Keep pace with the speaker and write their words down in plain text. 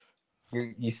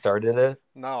You started it?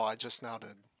 No, I just now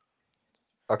did.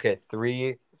 Okay,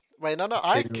 3, Wait, no, 2.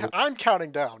 I'm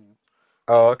counting down.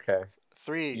 Oh, okay. You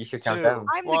Three, should count two, down.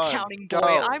 I'm the one, counting boy.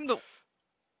 go. I'm the.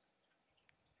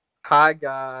 Hi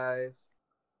guys.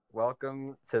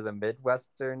 Welcome to the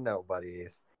Midwestern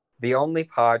Nobodies, the only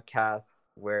podcast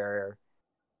where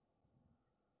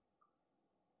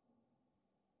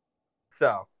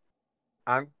So,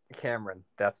 I'm Cameron.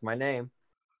 That's my name.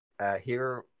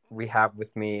 Here we have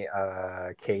with me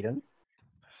Caden.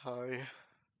 Hi.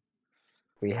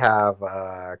 We have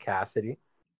Cassidy.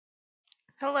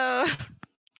 Hello.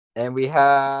 And we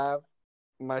have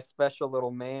my special little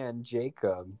man,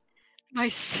 Jacob. My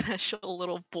special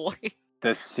little boy.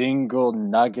 The single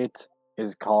nugget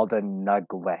is called a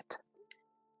nuglet.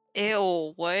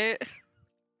 Ew, what?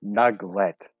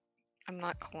 Nuglet. I'm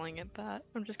not calling it that.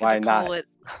 I'm just Why gonna call not? it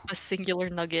a singular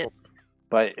nugget.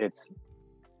 But it's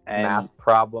Math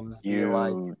problems be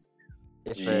like U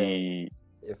if G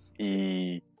if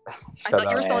E. I shut thought you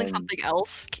were up. spelling And something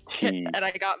else, T. and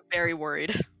I got very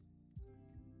worried.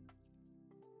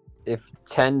 If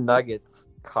 10 nuggets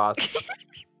cost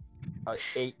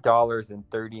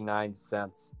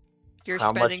 $8.39, You're How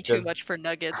much spending too does- much for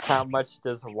nuggets. how much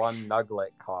does one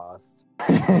nugget cost?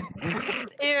 Ew.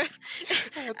 That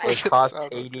It doesn't costs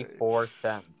sound okay. 84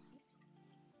 cents.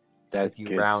 That's If you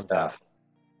good round stuff.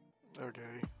 Okay.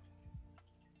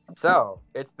 So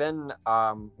it's been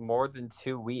more than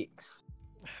 2 weeks.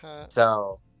 Uh,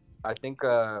 So I think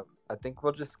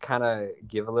we'll just kind of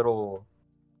give a little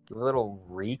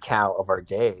recount of our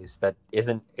days that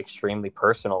isn't extremely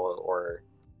personal or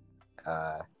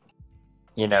How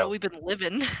we've been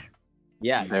living.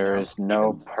 Yeah, There is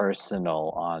no personal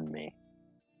on me.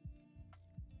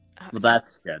 Well,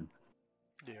 that's good.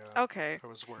 yeah. Okay. I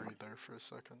was worried there for a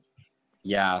second.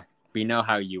 Yeah, we know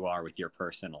how you are with your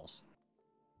personals.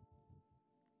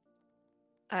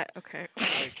 Okay.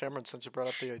 Hey, Cameron, since you brought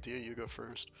up the idea, you go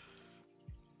first.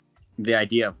 The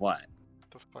idea of what?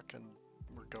 The fucking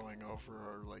we're going over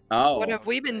our like. Oh, What have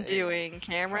we been Hey, doing,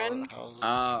 Cameron?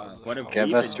 What have Give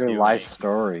We've us been your doing- life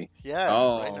story. Yeah,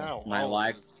 oh, right now. my all of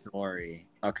life it. story.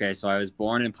 Okay, so I was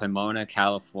born in Pomona,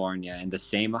 California, in the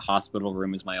same hospital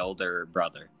room as my older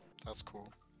brother. That's cool.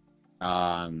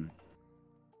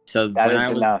 So That when is I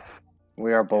was enough.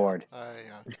 We are bored.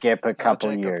 Skip a couple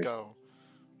Jacob, years. Go.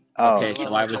 Oh, okay, Well,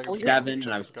 so I was Jacob, 7 and I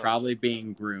Jacob, was go. probably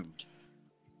being groomed.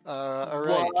 All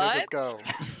right, Jacob, go.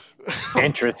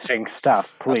 interesting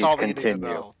stuff. That's Please all we need to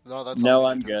continue. know. No, that's No, all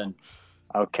we I'm need to know. good.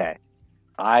 Okay.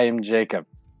 I am Jacob.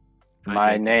 Hi, My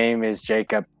Jacob. name is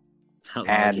Jacob, Hello,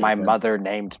 and my Jacob. mother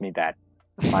named me that.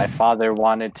 My father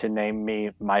wanted to name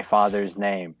me my father's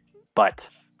name, but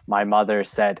my mother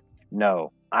said,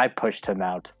 no, I pushed him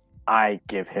out. I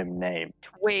give him name.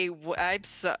 Wait, I'm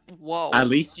so. Whoa. At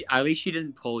least she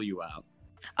didn't pull you out.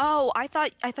 Oh, I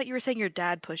thought you were saying your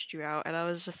dad pushed you out, and I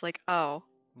was just like, oh.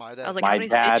 My dad. I was like, how My many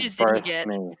dad stitches did he birthed get?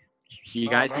 me. You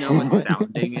No, guys no. know what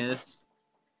sounding is?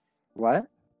 What?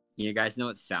 You guys know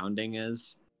what sounding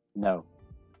is? No.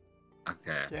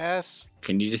 Okay. Yes,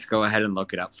 Can you just go ahead and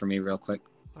look it up for me real quick?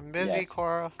 I'm busy, Yes.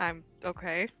 Cora. I'm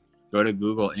okay. Go to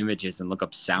Google Images and look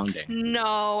up sounding.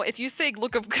 No, if you say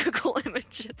look up Google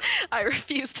Images, I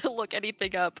refuse to look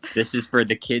anything up. This is for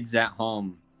the kids at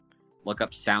home. Look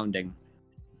up sounding.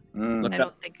 Mm. Look I up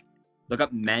don't think. look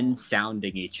up men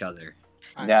sounding each other.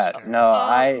 I'm Yeah, scared. no,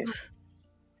 Um,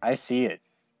 I see it.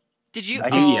 Did you? I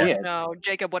can Oh see it. no,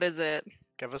 Jacob. What is it?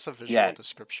 Give us a visual Yeah.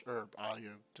 description or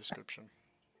audio description.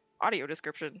 Audio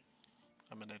description.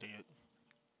 I'm an idiot.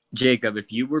 Jacob,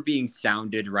 if you were being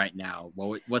sounded right now,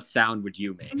 what sound would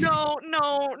you make? No,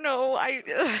 no, no.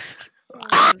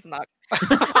 This is not.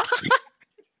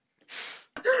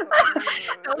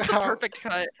 That was the perfect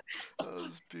cut. That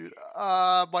was beautiful.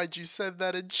 Why'd you send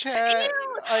that in chat?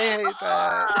 I hate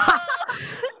that.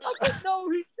 No,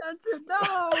 he sent it.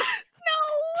 No.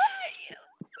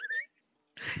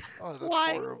 Oh, that's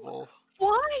Why? horrible.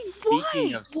 Why?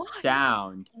 Speaking Why? of Why?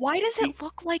 sound, Why does it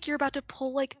look like you're about to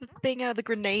pull like the thing out of the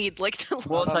grenade? Like to.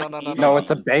 well, it's No, like no, no, No,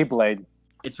 it's a Beyblade.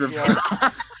 It's Yeah.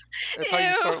 reverse. It's how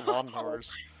you start Ew.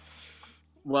 lawnmowers.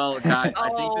 Well, guys, I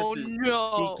think Oh, this is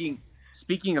no.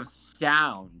 speaking of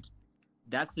sound.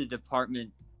 That's a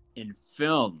department in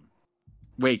film.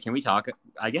 Wait, can we talk?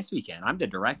 I guess we can. I'm the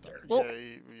director. Well,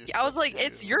 you I was said like, so,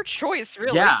 it's yeah. your choice,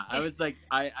 really. Yeah, I was like,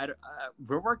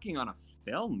 we're working on a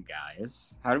film,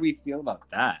 guys. How do we feel about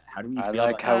that? How do we I feel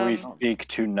like about how we that? speak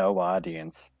to no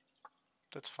audience.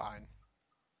 That's fine.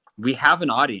 We have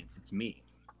an audience. It's me.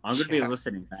 I'm gonna be Yeah.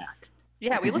 listening back.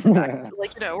 Yeah, we listen back. So,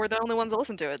 like, we're the only ones that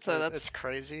listen to it, so It's that's.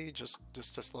 crazy. Just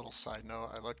this little side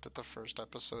note. I looked at the first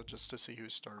episode just to see who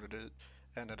started it,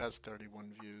 and it has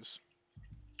 31 views.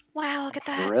 Wow, look at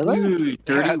that. Really? Dude,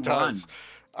 Yeah, 31. it does.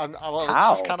 Well, it's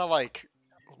How? just kind of like,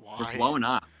 We're why? blowing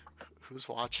up. Who's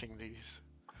watching these?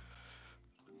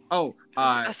 Oh,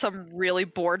 Some really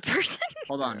bored person.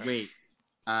 hold on, Yeah. wait.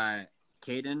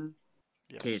 Caden,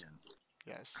 Yes. Caden,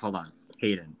 Yes. hold on,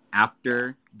 Caden.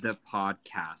 After the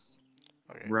podcast,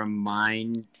 Okay.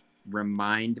 remind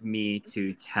me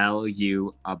to tell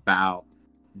you about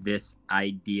this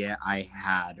idea I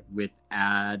had with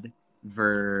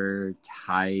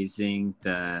advertising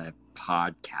the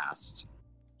podcast.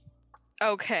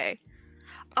 Okay.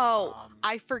 Oh, Um,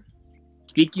 I for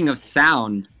Speaking of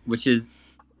sound, which is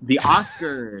the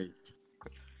Oscars.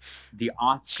 The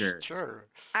Oscars. Sure.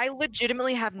 I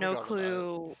legitimately have We no got that.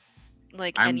 clue,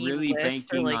 like I'm any really list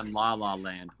or banking like on La La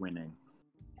Land winning.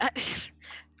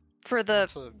 for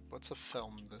the. What's a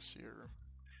film this year?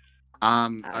 I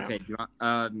don't Okay. Do you want,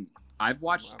 I've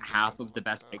watched I'm just half gonna of the look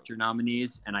Best it up. Picture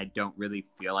nominees, and I don't really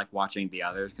feel like watching the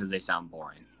others because they sound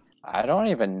boring. I don't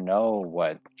even know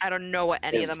what. I don't know what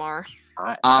any of Is- them are.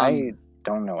 I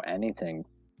don't know anything.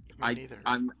 Me neither.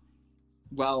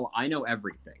 Well, I know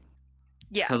everything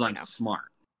Yeah, because we I'm know. smart.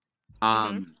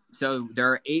 Mhm. So there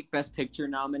are 8 Best Picture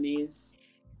nominees.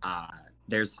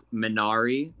 There's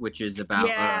Minari, which is about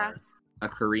Yeah. a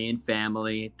Korean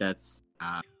family that's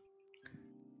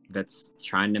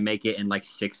trying to make it in like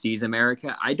 60s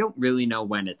America. I don't really know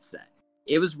when it's set.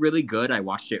 It was really good. I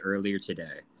watched it earlier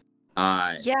today.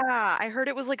 Yeah, I heard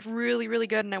it was like really, really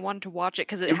good, and I wanted to watch it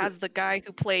because it It wa- has the guy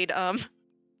who played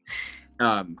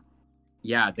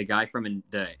Yeah, the guy from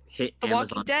the hit The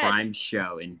Walking Amazon Dead. Prime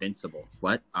show Invincible.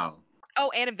 What? Oh,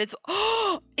 and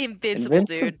Invincible. Invincible,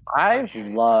 dude. I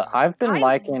hate that. I've been I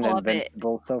liking love it.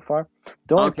 Invincible so far.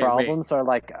 The only Okay, wait. problems are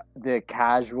like the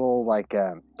casual like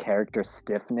character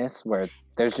stiffness where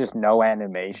there's just no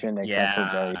animation except for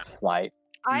very Yeah. slight.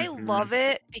 I Mhm. love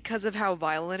it because of how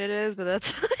violent it is, but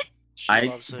that's She I-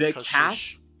 loves it the because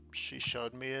cast- she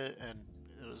showed me it, and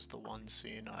it was the one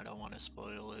scene. I don't want to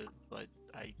spoil it, but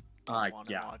I don't want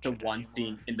to yeah, watch the it one anymore.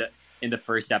 scene in the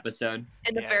first episode.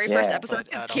 in the Yes, very Yeah. first episode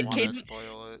but I because don't want to Caden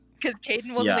spoil it.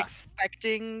 wasn't Yeah.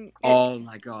 expecting it. Oh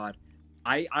my god,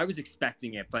 I was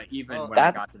expecting it, but even Oh, when I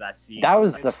that- got to that scene, That I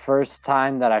was like, the first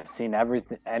time that I've seen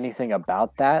anything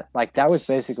about that. Like that was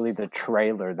It's- basically the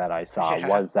trailer that I saw Yeah.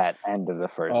 was that end of the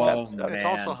first Oh, episode. It's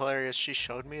also man. hilarious. She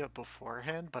showed me it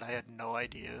beforehand, but I had no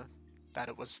idea that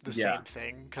it was the Yeah. same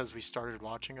thing because we started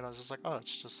watching it. I was just like, oh,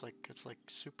 it's like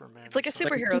Superman. It's like a It's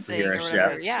like a superhero thing superhero or show.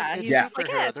 whatever. It's, Yeah, it's he's Yeah. just like,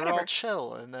 superhero. yeah, They're whatever. all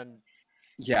chill, and then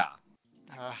yeah.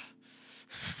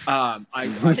 uh, I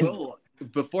will.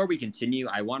 Before we continue,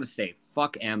 I want to say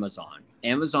fuck Amazon.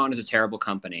 Amazon is a terrible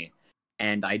company,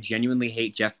 and I genuinely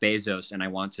hate Jeff Bezos, and I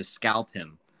want to scalp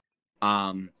him.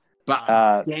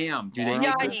 But damn, do they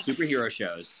make good Yikes. superhero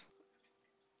shows?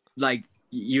 Like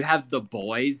you have The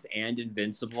Boys and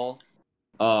Invincible.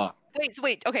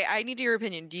 Wait. Okay, I need your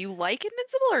opinion. Do you like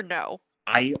Invincible or no?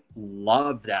 I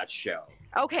love that show.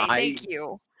 Okay, thank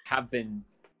you. Have been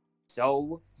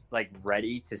so like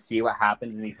ready to see what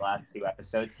happens in these last 2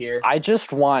 episodes here. I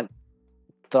just want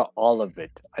all of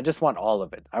it. I just want all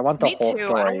of it. I want the Me whole too. I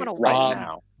story don't wanna right wait.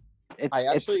 now.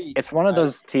 It's one of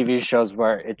those TV shows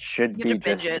where it should You be have to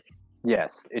binge just it.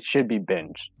 yes, it should be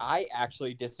binged. I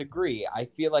actually disagree. I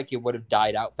feel like it would have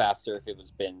died out faster if it was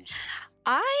binged.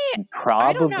 I don't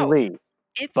know. Probably.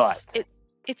 it's But-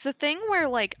 it's the thing where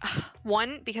like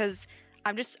one because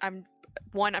I'm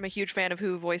a huge fan of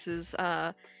who voices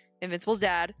Invincible's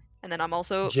dad, and then I'm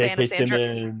also a fan of Sandra.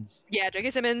 Simmons. Yeah,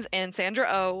 J.K. Simmons and Sandra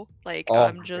Oh. Like Oh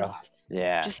I'm my just God.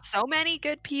 Yeah. just so many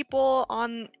good people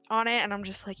on it, and I'm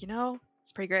just like,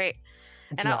 it's pretty great.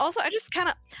 And Yeah. I just kind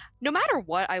of, no matter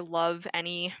what, I love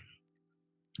any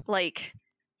like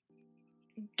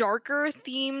darker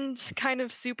themed kind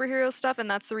of superhero stuff, and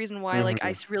that's the reason why like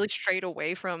I really strayed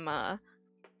away from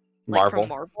Marvel. from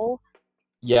Marvel,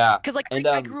 Yeah. because like And,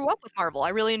 I grew up with Marvel. I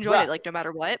really enjoyed yeah. it, like no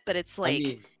matter what. But it's like, I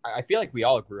mean, I feel like we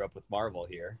all grew up with Marvel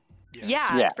here. yes.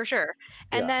 yeah, Yeah. for sure.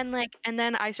 And Yeah.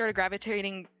 then I started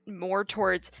gravitating more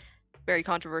towards, very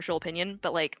controversial opinion,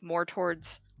 but like more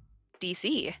towards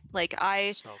DC. Like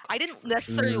I So didn't controversial.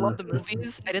 necessarily love the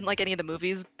movies. I didn't like any of the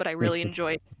movies, but I really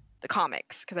enjoyed the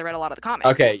comics because I read a lot of the comics.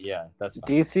 Okay, yeah, that's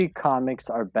fine. DC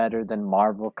comics are better than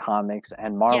Marvel comics,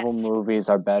 and Marvel Yes. movies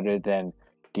are better than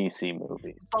DC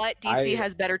movies. But DC I-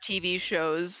 has better TV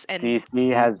shows and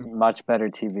DC has much better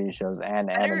TV shows and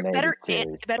animated better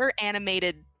series. better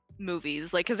animated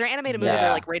movies. Like, because their animated movies are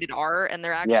Yeah. like rated R, and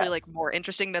they're actually Yeah. like more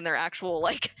interesting than their actual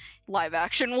like live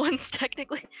action ones.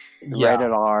 Technically, Yeah.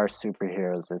 Rated R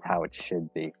superheroes is how it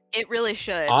should be. it really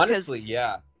should. 'cause Honestly,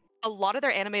 yeah. a lot of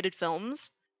their animated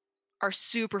films are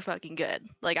super fucking good.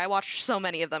 Like I watched so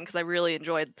many of them because I really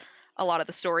enjoyed a lot of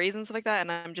the stories and stuff like that,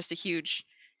 and I'm just a huge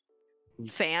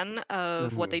fan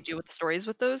of what they do with the stories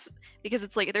with those, because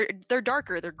it's like they're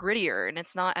darker, they're grittier, and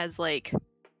it's not as like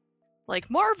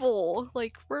Marvel.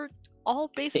 Like we're all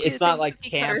basically It's the same not like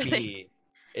cookie cutter thing. campy.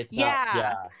 It's Yeah. not.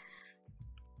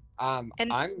 Yeah.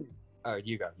 And I'm. Oh,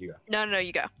 you go. You go. no,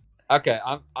 you go. Okay.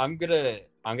 I'm gonna.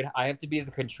 I have to be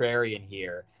the contrarian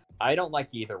here. I don't like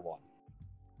either one.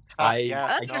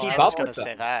 Yeah, I no, keep I up was with gonna say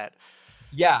them. that.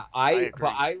 Yeah, agree.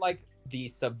 but I like the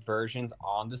subversions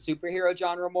on the superhero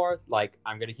genre more. Like,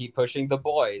 I'm gonna keep pushing The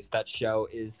Boys. That show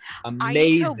is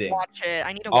amazing. I need to watch it.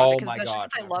 I need to watch it Oh because my especially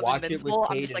god! since I love Watch Invincible, it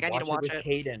with I'm just like I need to watch it. with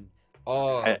Caden.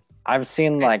 Oh, I've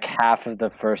seen like half of the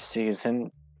first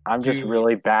season. I'm just Dude.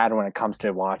 really bad when it comes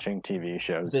to watching TV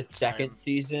shows. the second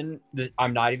season.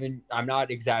 I'm not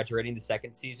exaggerating. The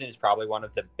second season is probably one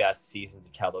of the best seasons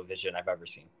of television I've ever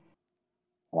seen.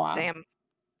 Wow. Damn.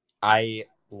 I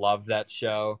love that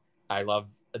show. I love.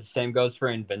 The same goes for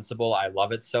Invincible. I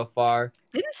love it so far.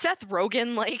 Didn't Seth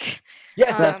Rogen like?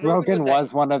 Yes, Seth Rogen was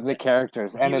that- one of the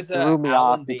characters, and he it was threw me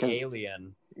Alan off the because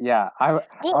alien. I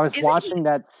Well, was isn't watching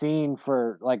that scene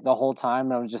for like the whole time,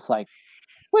 and I was just like,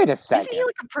 wait a second. Isn't he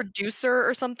like a producer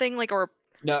or something? Like, or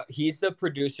No, he's the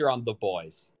producer on The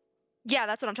Boys. yeah,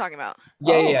 that's what I'm talking about.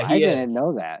 Yeah, I he didn't is.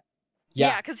 know that.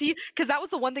 Yeah, because that was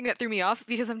the one thing that threw me off,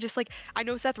 because I'm just like, I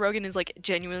know Seth Rogen is like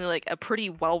genuinely like a pretty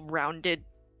well-rounded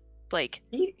like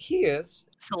He is.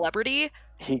 celebrity,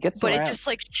 He gets but around. it just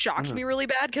like shocked Mhm. me really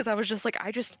bad because I was just like,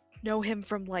 I just know him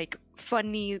from like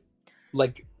funny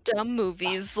Like, dumb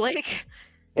movies, like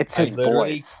It's I his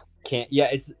literally voice. can't. Yeah,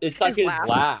 it's like his his laugh.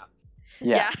 laugh.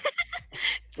 Yeah.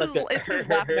 it's his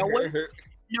laugh.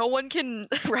 No one can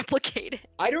replicate it.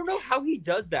 I don't know how he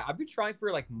does that. I've been trying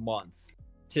for like months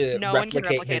to No one can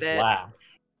replicate his replicate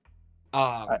it.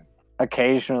 laugh.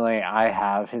 Occasionally, I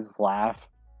have his laugh,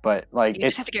 but like You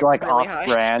just have it's to get like really off high.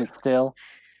 brand still.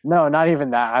 No, not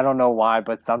even that. I don't know why,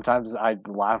 but sometimes I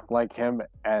laugh like him,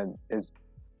 and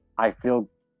I feel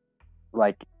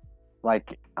like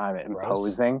I'm Gross.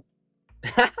 imposing.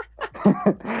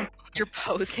 You're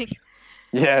posing.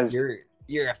 Yes.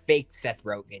 You're a fake Seth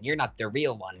Rogen. You're not the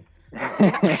real one.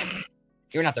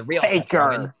 You're not the real Seth Rogen.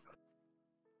 Faker.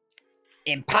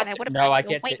 Imposter. would've No, I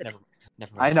been can't say away it. with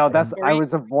Never I mind. know that's. Were I you-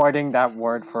 was avoiding that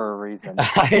word for a reason.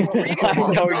 I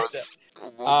know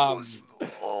Yes.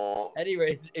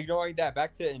 Anyways, ignoring that,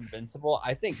 back to Invincible.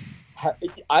 I think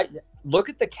I look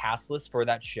at the cast list for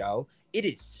that show. It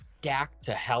is stacked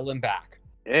to hell and back.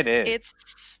 It is.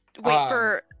 It's wait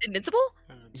for Invincible.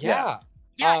 Yeah.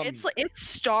 Yeah, it's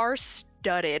star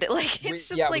studded. Like it's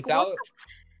just like without,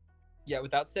 what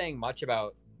without saying much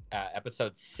about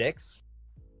episode 6,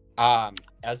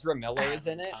 Ezra Miller is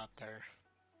in it.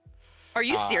 are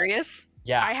you uh, serious?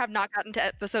 Yeah. I have not gotten to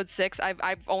episode 6.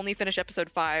 I've only finished episode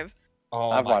 5. Oh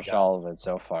I've my watched God. all of it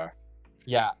so far.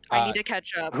 Yeah. I need to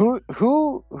catch up.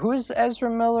 Who's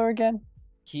Ezra Miller again?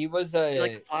 He was Is he a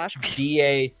like Flash?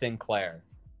 D.A. Sinclair.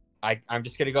 I'm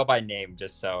just gonna go by name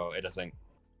just so it doesn't.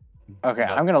 Okay,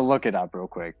 But- I'm gonna look it up real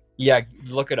quick. Yeah,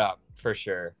 look it up for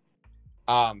sure.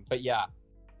 But yeah,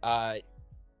 I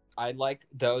like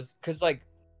those because like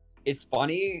it's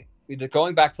funny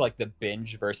going back to like the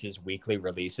binge versus weekly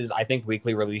releases. I think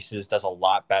weekly releases does a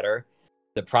lot better.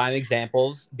 The prime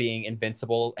examples being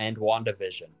Invincible and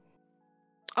WandaVision.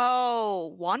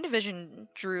 Oh, WandaVision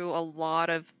drew a lot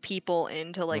of people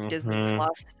into like Disney Mhm.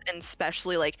 Plus, and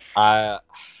especially like,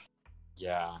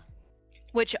 Yeah.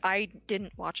 which I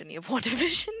didn't watch any of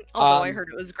WandaVision, although I Um, heard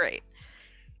it was great.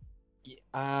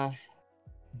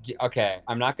 Okay,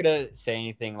 I'm not gonna say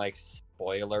anything like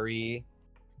spoilery,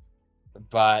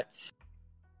 but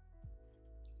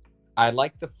I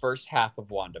like the first half of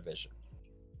WandaVision.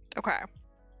 Okay.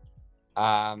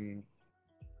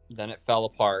 Then it fell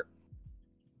apart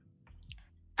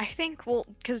I think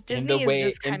because in Disney the way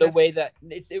is just in kind the of way that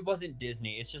it wasn't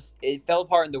Disney. It's just it fell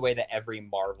apart in the way that every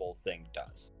Marvel thing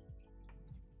does.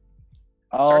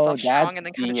 Starts Oh, off strong that's and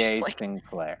then kinda just, D.A. like-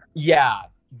 Sinclair. Yeah,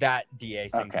 that DA Okay,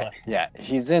 Sinclair. yeah,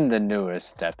 he's in the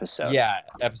newest episode. Yeah,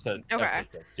 episode Okay.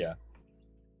 6. Yeah.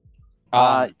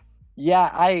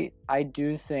 Yeah, I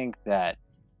do think that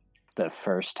the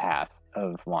first half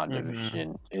of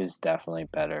WandaVision is definitely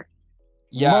better.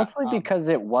 Yeah, Mostly because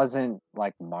it wasn't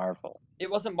like Marvel. it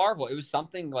wasn't Marvel. It was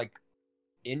something like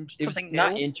it Something was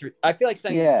not new? I feel like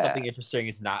saying Yeah. something interesting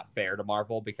is not fair to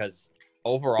Marvel because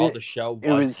overall It- the show it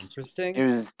was, was- interesting. It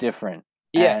was different.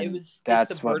 Yeah, it and was. It that's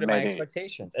what subverted my made it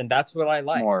expectations, and that's what I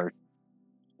like. more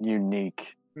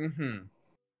unique. Mm-hmm.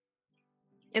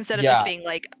 instead of Yeah. just being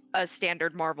like a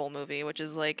standard Marvel movie, which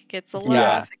is like gets a Yeah.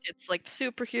 laugh, it gets like the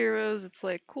superheroes, it's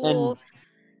like cool. And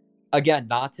again,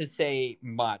 not to say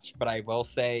much, but I will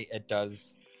say it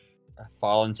does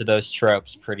fall into those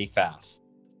tropes pretty fast.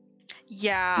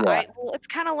 Yeah, Yeah. well, it's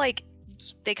kind of like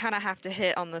they kind of have to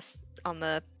hit on this on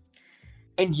the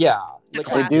And yeah, The like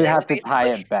They do classics, have to tie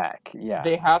basically. it back. Yeah.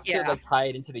 they have to Yeah. like tie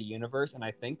it into the universe, and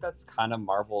I think that's kind of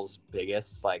Marvel's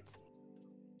biggest like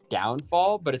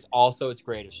downfall, but it's also its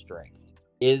greatest strength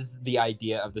is the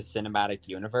idea of the cinematic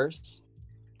universe.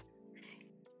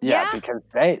 Yeah, Yeah.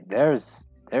 because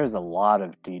there's a lot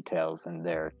of details in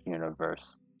their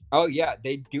universe. Oh yeah,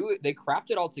 they do it. They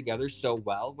craft it all together so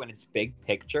well when it's big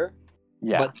picture.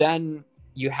 Yeah. But then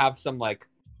you have some like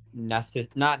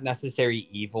not necessary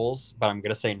evils, but I'm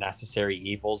gonna say necessary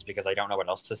evils because I don't know what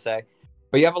else to say.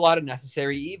 But you have a lot of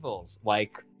necessary evils,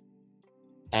 like,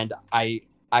 and I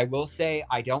will say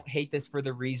I don't hate this for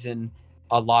the reason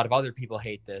a lot of other people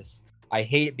hate this. I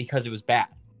hate it because it was bad.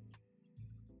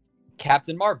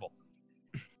 Captain Marvel.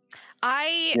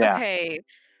 Yeah. Okay.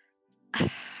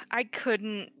 I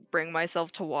couldn't bring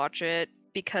myself to watch it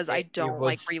because I It don't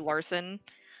like was- Brie Larson.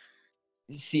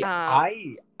 See, Um,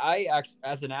 I actually,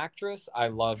 as an actress, I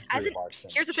love As Brie an- Larson.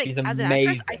 Here's the thing: She's as an amazing.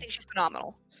 actress, I think she's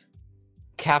phenomenal.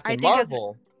 Captain I think as-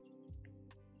 Marvel.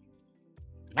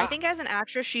 I think as an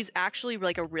actress, she's actually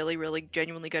like a really, really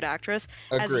genuinely good actress.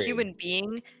 As a Agreed. human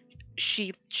being,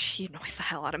 she annoys the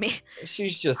hell out of me.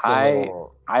 She's just a I-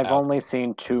 little. I've out- only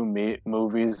seen two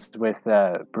movies with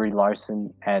Brie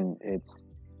Larson, and it's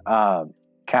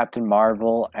Captain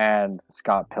Marvel and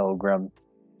Scott Pilgrim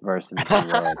versus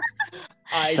the World.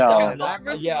 I So- don't That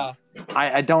know. movie? Yeah,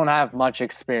 I don't have much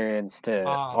experience to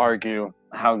Um, argue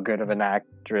how good of an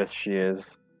actress she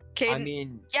is. Caden, I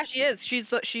mean, yeah, she is.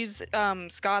 She's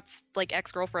Scott's like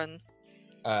ex-girlfriend.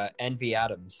 Envy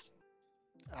Adams.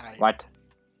 What?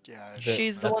 Yeah.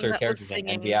 She's the that's one her that was character's name,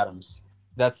 singing. Envy Adams.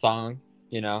 That song,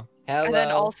 you know. Hello And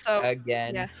then also,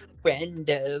 again, yeah. friend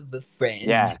of a friend.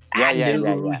 Yeah. I Yeah.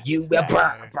 knew you were.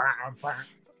 Yeah.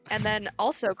 and then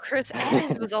also Chris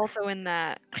Evans was also in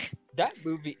that. That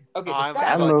movie. Okay, Oh, I the That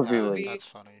Scott like movie that. was- That's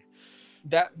funny.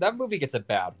 that movie gets a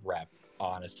bad rep,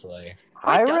 honestly.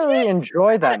 I does really it?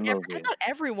 enjoy that I movie. thought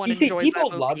everyone You see, enjoys people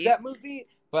that movie. love that movie,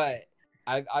 but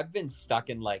I've been stuck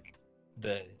in like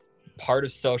the part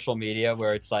of social media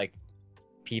where it's like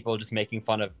people just making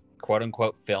fun of quote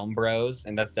unquote film bros,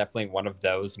 and that's definitely one of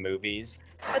those movies.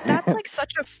 But that's like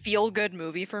such a feel-good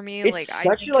movie for me. It's like I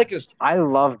such think like it's, I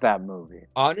love that movie.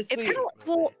 honestly. it's kind of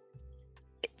well,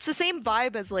 it's the same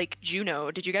vibe as like Juno.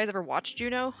 Did you guys ever watch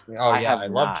Juno? Oh I yeah, have I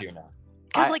love not. Juno.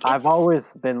 Because like I've it's,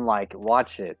 always been like,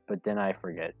 watch it, but then I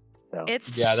forget. So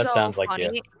it's Yeah, that so sounds like you.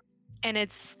 funny, and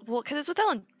it's well because it's with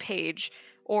Ellen Page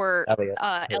or Elliot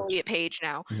Page. Elliot Page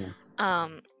now. Mhm.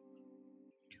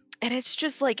 And it's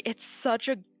just like it's such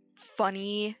a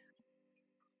funny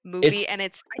movie, It's- and I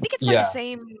think it's by yeah. the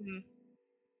same.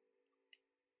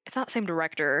 It's not the same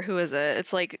director. Who is it?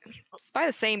 It's like it's by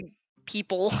the same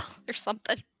people or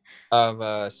something.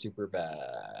 Of Super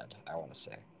Bad, I want to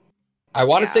say. I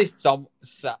want to Yeah.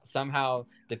 say somehow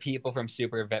the people from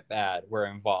Super Bad were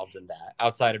involved in that,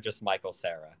 outside of just Michael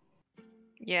Cera.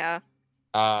 Yeah.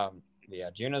 Yeah,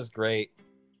 Juno's great.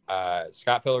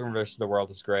 Scott Pilgrim vs. the World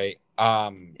is great.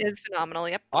 It's phenomenal.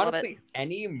 Yep. Love it. Honestly,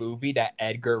 any movie that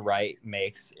Edgar Wright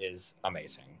makes is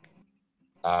amazing.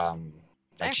 Like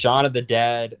Fair. Shaun of the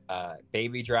Dead,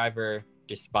 Baby Driver,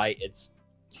 despite its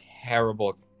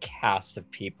terrible cast of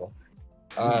people.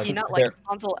 Do you not like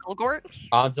Ansel Elgort?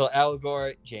 Ansel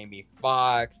Elgort, Jamie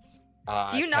Foxx.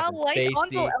 Do you not Kevin like Spacey.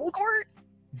 Ansel Elgort?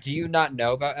 Do you not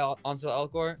know about Ansel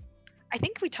Elgort? I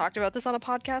think we talked about this on a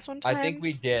podcast one time. I think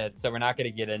we did, so we're not going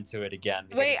to get into it again.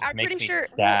 because Wait, it just I'm makes pretty me sure.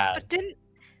 Sad. But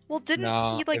didn't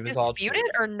No, he like it was all dispute true.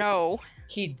 it or no?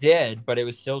 He did, but it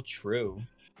was still true.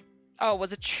 Oh,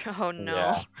 was it? Oh no.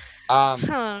 Yeah.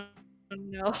 Oh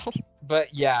no.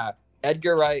 But yeah,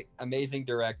 Edgar Wright, amazing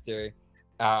director.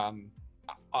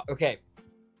 Okay,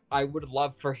 I would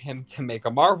love for him to make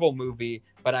a Marvel movie,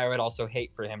 but I would also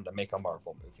hate for him to make a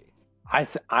Marvel movie.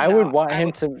 I No, would want I him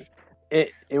would- to.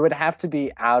 It would have to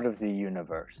be out of the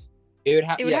universe. It would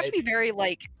have. It would have to be very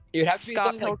like It would have to be Scott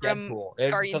something Pilgrim, like Deadpool. It would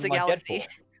be Guardians of something like Galaxy. Deadpool.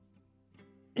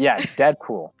 Yeah,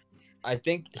 Deadpool. I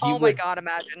think he oh my would god,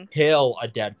 imagine. kill a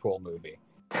Deadpool movie.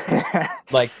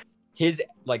 Like his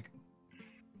like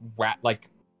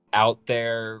out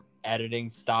there editing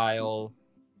style,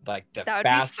 like the That would be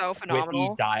fast, so witty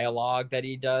phenomenal. dialogue that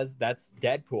he does. That's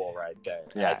Deadpool right there.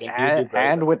 I yeah, think he would do great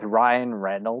and with with Ryan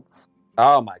Reynolds.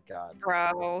 Oh my god.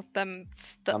 Bro,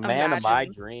 The man of my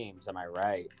imagine. dreams, am I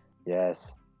right?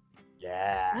 Yes.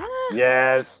 Yeah. Ah,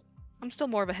 Yes. I'm still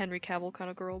more of a Henry Cavill kind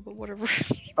of girl, but whatever.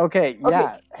 Okay, yeah,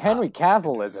 Okay, Henry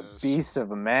Cavill is a Yes. beast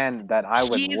of a man that I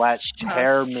would He's let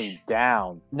tear just- me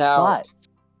down. Now,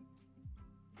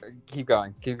 keep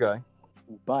going.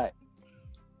 But,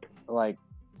 like,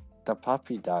 the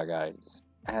puppy dog eyes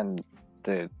and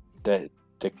the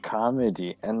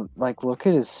comedy and like, look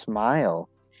at his smile.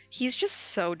 He's just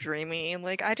so dreamy.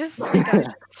 Like I just think I'm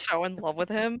just so in love with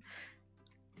him.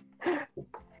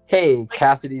 Hey,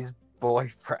 Cassidy's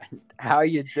boyfriend, how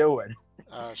you doing?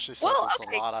 She says Well, this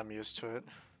okay. a lot. I'm used to it.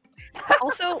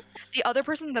 Also, the other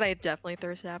person that I definitely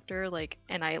thirst after, like,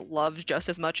 and I love just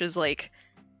as much as like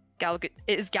Gal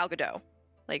Gadot.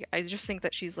 Like, I just think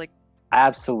that she's like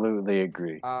Absolutely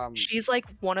agree. she's like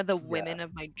one of the yeah. women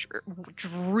of my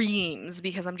dreams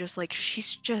because I'm just like she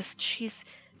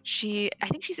I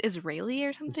think she's Israeli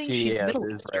or something. She's Middle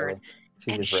Eastern. Israeli.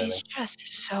 She's And Israeli. she's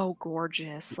just so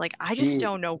gorgeous. Like I just She-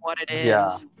 don't know what it is.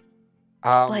 yeah.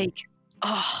 Like,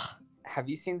 ugh. Have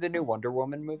you seen the new Wonder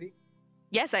Woman movie?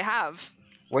 Yes, I have.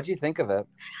 What'd you think of it?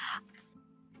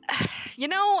 You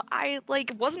know, I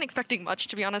like wasn't expecting much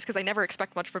to be honest, because I never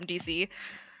expect much from DC.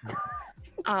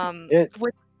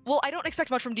 Well, I don't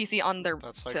expect much from DC on their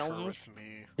That's like films. her with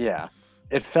me. Yeah,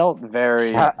 it felt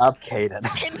very. Shut up, Kaden.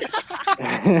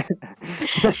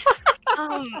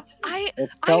 It I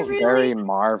felt really- very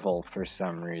Marvel for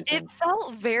some reason. it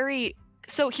felt very.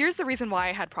 So here's the reason why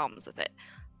I had problems with it,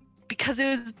 because it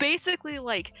was basically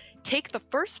like take the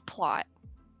first plot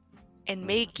and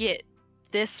make it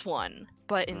this one,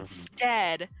 but Mhm.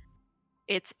 instead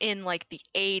it's in like the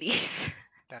 80s.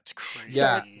 That's crazy.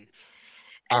 Yeah.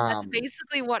 And that's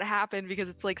basically what happened because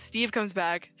it's like Steve comes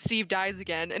back, Steve dies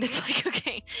again, and it's like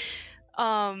okay.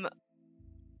 I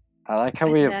like how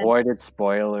and we then- avoided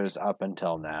spoilers up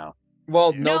until now.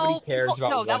 Well, No, nobody cares well, about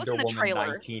no, that was Wonder in the Woman trailer.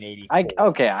 1984.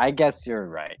 Okay, I guess you're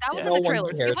right. That was yeah. in No the one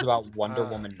trailers. cares It was- about Wonder Uh,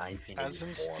 Woman 1984. As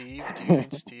in Steve, do you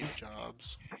mean Steve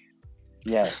Jobs?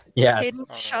 Yes, Yes. Caden,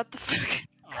 Alright. shut the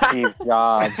fuck. Steve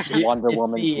Jobs, It- Wonder it's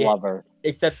Woman's the- lover.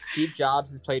 Except Steve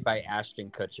Jobs is played by Ashton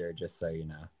Kutcher, just so you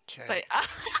know. Okay. But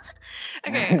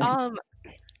okay,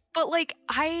 but like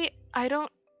I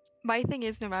don't. My thing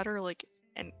is no matter like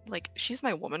and like she's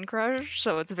my woman crush,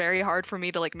 so it's very hard for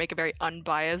me to like make a very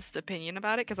unbiased opinion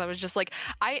about it because I was just like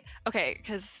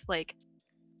because like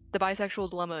the bisexual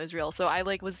dilemma is real, so I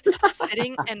like was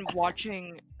sitting and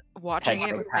watching it.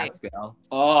 Pedro With my, Pascal.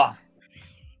 Oh,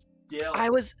 Dill. I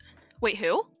was wait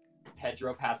who?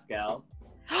 Pedro Pascal.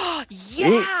 Yeah, He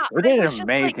I did was an just,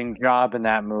 like- amazing job in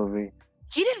that movie.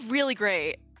 He did really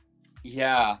great.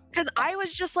 Yeah, Because I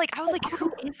was just like, I was like,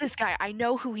 who is this guy? I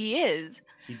know who he is.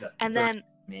 he's a And third then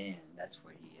man. That's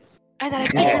what he is. I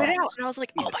figured it out, and I was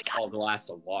like, He's oh a my god. tall glass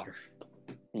of water.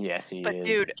 Yes, he But is.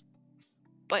 dude,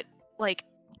 but like,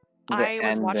 The I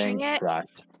was watching ending it.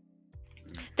 sucked.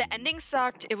 The ending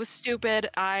sucked. It was stupid.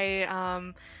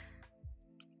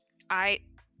 I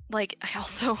like. I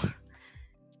also,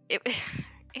 it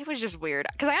it was just weird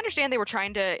because I understand they were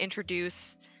trying to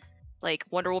introduce like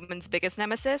Wonder Woman's biggest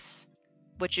nemesis,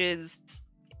 which is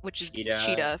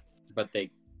Cheetah. But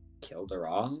they killed her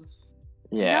off.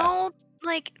 Yeah. No,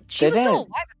 like she They was still didn't.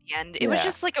 alive at the end. It was Yeah.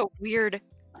 just like a weird.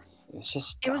 It's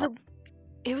just It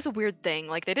was a weird thing.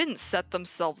 Like they didn't set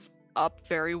themselves up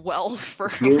very well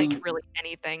for You- like really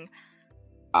anything.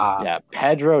 Yeah,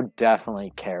 Pedro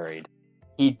definitely carried.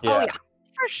 He did. Oh yeah,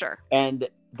 for sure. And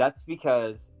that's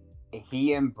because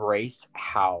he embraced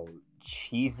how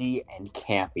cheesy and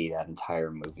campy that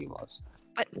entire movie was.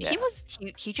 But Yeah.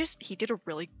 he did a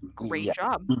really great Yeah.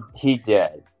 job. He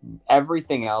did.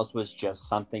 Everything else was just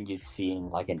something you'd see in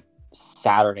like a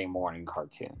Saturday morning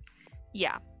cartoon.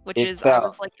 Yeah, which It is I felt-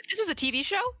 was like, if this was a TV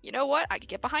show, you know what? I could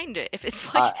get behind it. If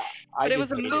it's like, but it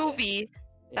was a just hated it. movie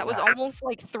that was Yeah. almost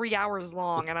like 3 hours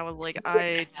long, and I was like,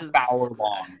 I just Hour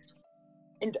long.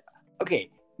 And okay,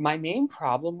 my main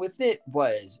problem with it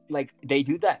was like they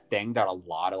do that thing that a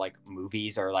lot of like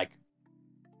movies or like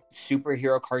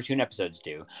superhero cartoon episodes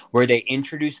do, where they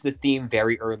introduce the theme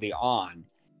very early on,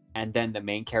 and then the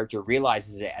main character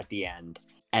realizes it at the end,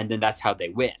 and then that's how they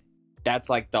win. That's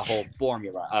like the whole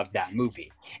formula of that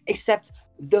movie. Except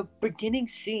the beginning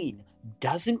scene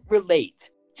doesn't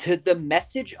relate to the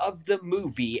message of the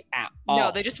movie at all.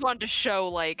 no. They just wanted to show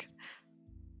like,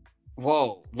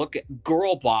 Whoa, look at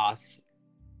Girl Boss.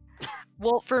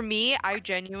 well, for me, I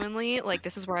genuinely like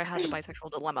this is where I had the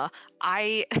bisexual dilemma.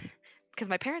 Because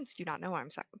my parents do not know I'm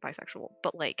bisexual,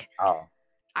 but like Oh.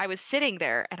 I was sitting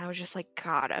there and I was just like,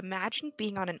 God, imagine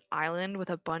being on an island with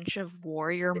a bunch of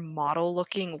warrior model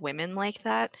looking women like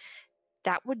that.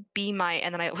 that would be my,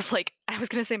 and then I was like, I was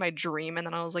gonna say my dream, and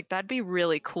then I was like, that'd be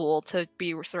really cool to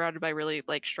be surrounded by really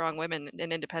like strong women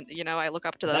and independent. You know, I look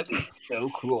up to them. That'd be so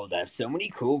cool to have so many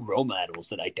cool role models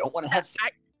that I don't want to have.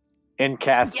 In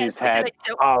Cassie's head,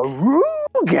 Aruga!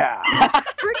 Aruga!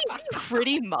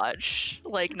 Pretty much.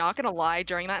 Like, not gonna lie,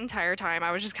 during that entire time,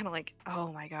 I was just kind of like,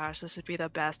 oh my gosh, this would be the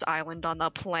best island on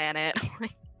the planet.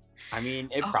 I mean,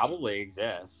 it probably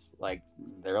exists. Like,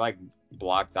 they're like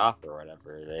blocked off or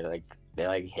whatever.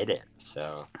 They hid it.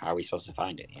 So how are we supposed to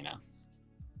find it? You know?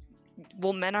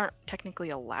 Well, men aren't technically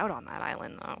allowed on that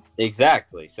island, though.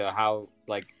 Exactly. So how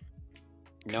Cut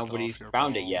nobody's off your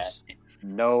found it yet? balls.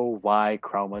 No Y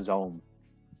chromosome.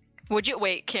 Would you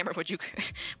wait, Cameron?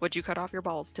 Would you cut off your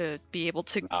balls to be able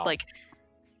to No. like?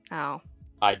 Oh,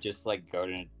 I just like go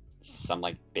to some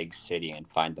like big city and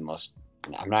find the most.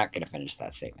 I'm not gonna finish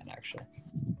that statement actually.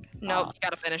 no, you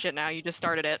gotta finish it now. You just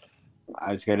started it.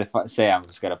 I was gonna say I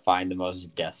was gonna find the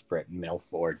most desperate MILF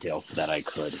or DILF that I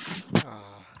could.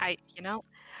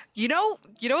 You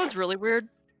know what's really weird?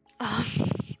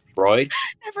 Roy?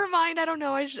 Never mind. I don't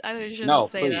know. I shouldn't No,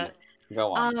 say please. that.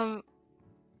 Go on.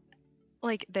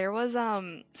 Like there was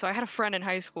so I had a friend in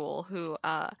high school who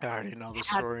I already know the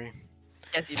story.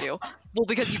 yes you do. Well,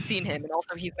 because you've seen him and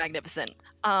also he's magnificent.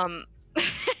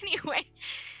 Anyway,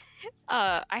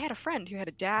 I had a friend who had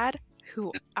a dad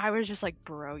who I was just like,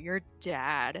 bro, your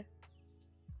dad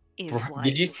is like.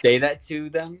 Did you say that to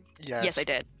them? Yes, I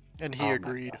did. And he Oh my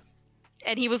agreed.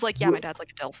 And he was like, yeah, my dad's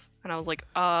like a DILF. And I was like,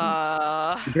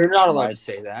 You're not allowed My- to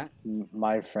say that.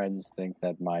 My friends think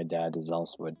that my dad is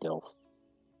also a DILF.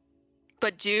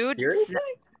 But dude, Seriously?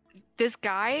 this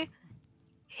guy,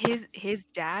 his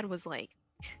dad was like,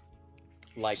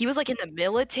 Like he was like in the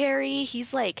military.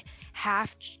 He's like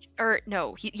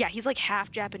he's like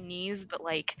half Japanese, but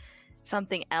like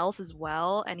something else as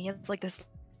well. And he has like this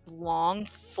long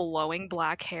flowing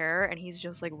black hair, and he's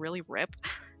just like really ripped.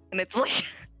 And it's like,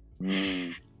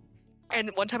 Mm.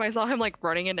 and one time I saw him like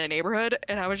running in a neighborhood,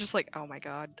 and I was just like, oh my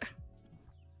god,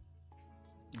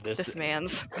 this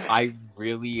man's. I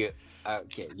really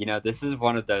okay. You know, this is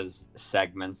one of those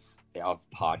segments of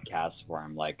podcasts where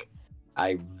I'm like,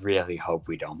 I really hope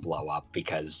we don't blow up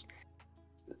because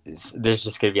there's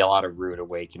just gonna be a lot of rude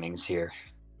awakenings here.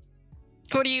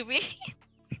 What do you mean?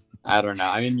 I don't know.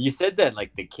 I mean, you said that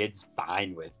like the kid's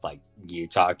fine with like you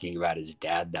talking about his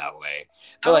dad that way,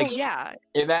 but like, yeah.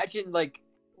 imagine like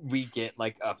we get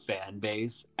like a fan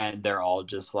base and they're all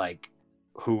just like,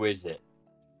 "Who is it?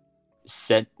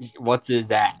 What's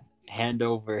his ad? Hand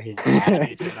over his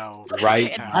ad You know,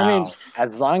 right now. I mean, now."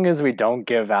 as long as we don't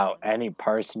give out any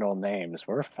personal names,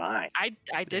 we're fine.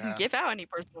 I didn't Yeah. give out any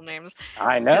personal names.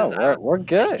 I know, 'Cause, we're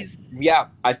good. He's- Yeah,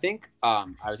 I think I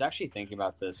was actually thinking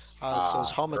about this. So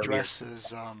his home earlier. address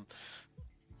is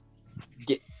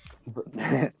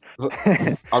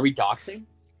Are we doxing?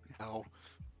 no.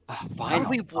 Fine. Are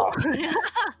we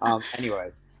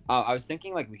Anyways, I was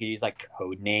thinking like we could use like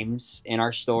code names in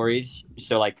our stories,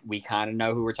 so like we kind of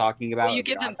know who we're talking about. you and we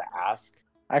give don't have to ask.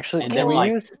 Actually, And can then, we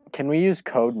like- use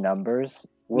code numbers?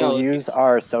 No, We'll let's use use-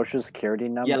 our social security Yeah,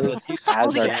 numbers let's use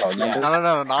as our yeah. code No, numbers.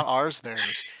 no, not ours.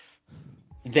 Theirs.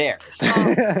 Theirs.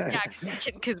 yeah,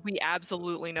 because we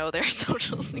absolutely know their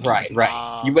social security.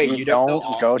 Right. You wait. You You don't know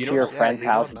don't all- go you to don't your know- Yeah, friend's you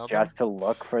don't house know them. just to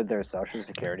look for their social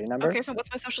security number. Okay, so what's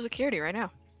my social security right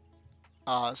now?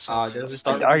 So does it it's-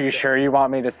 start Are you sure you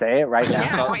want me to say it right now?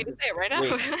 Yeah, I so- want you to say it right now. Wait,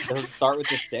 does it start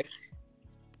with a 6?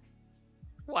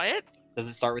 What? Does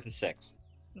it start with a 6?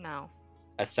 No.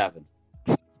 A 7?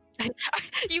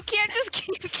 You can't just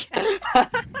keep guessing.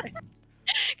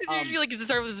 Because usually, like, does it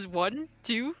start with 1,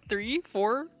 2, 3,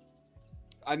 4?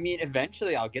 I mean,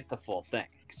 eventually I'll get the full thing,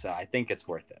 so I think it's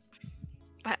worth it.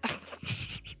 Why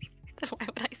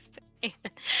would I say it?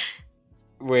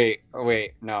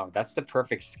 Wait, no, that's the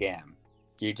perfect scam.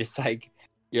 You just like,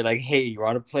 you're like, hey, you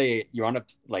want to play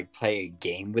a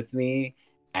game with me?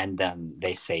 And then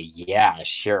they say, yeah,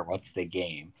 sure. What's the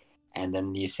game? And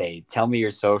then you say, tell me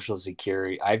your social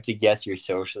security. I have to guess your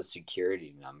social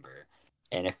security number.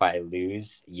 And if I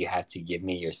lose, you have to give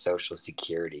me your social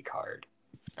security card.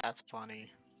 That's funny.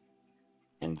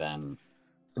 And then,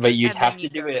 but you'd And have then to you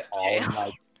do go it to all in jail.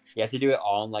 like, you have to do it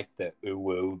all in like the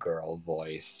ooh girl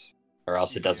voice, or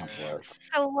else it doesn't Yeah. work.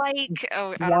 So, like,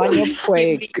 oh, I don't Wanna know.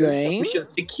 play Give me your game? social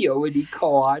security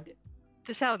card.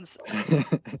 This sounds.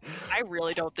 I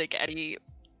really don't think any.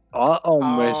 Uh-oh,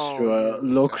 Oh, mister.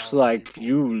 Looks God. like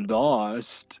you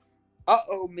lost.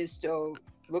 Uh-oh, mister.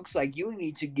 Looks like you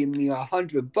need to give me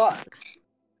 $100.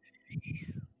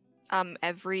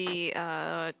 Every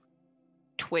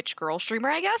Twitch girl streamer,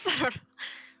 I guess. I don't know.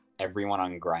 Everyone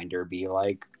on Grinder be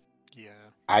like, Yeah.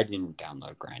 I didn't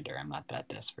download Grindr. I'm not that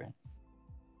desperate.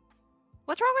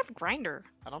 What's wrong with Grindr?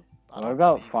 What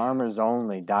about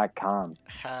farmersonly.com?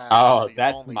 Oh,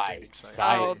 that's my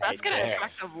site. Oh, that's right gonna there.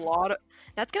 attract a lot of.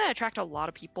 That's gonna attract a lot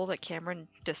of people that Cameron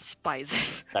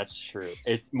despises. That's true.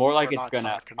 It's more like We're it's not gonna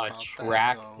talking about that,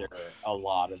 attract though. a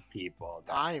lot of people.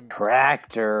 I'm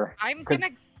Tractor. I'm 'Cause-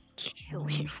 gonna kill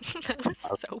you. That was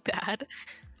so bad.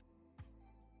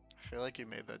 I feel like you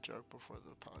made that joke before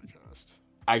the podcast.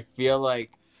 I feel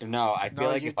like no. I feel No,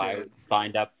 like you if I did.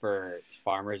 signed up for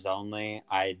Farmers Only,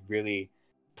 I'd really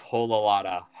pull a lot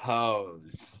of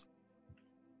hoes.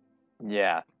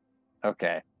 Yeah.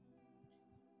 Okay.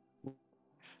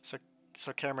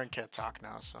 So Cameron can't talk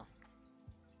now, so.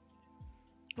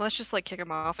 Let's just like kick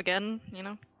him off again, you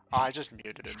know? Oh, I just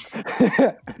muted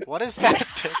him. What is that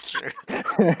picture?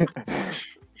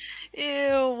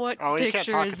 Ew, what Oh, you can't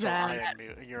picture talk is until I that?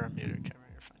 unmute. You're unmuted,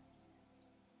 Cameron. You're fine.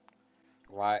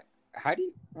 Why? How do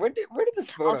you? Where did this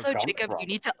photo Also, come Jacob, from? you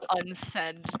need to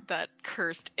unsend that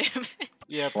cursed image.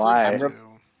 Yeah, Why? please do.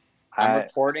 I'm I,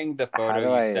 reporting the how photo do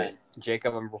you I- sent,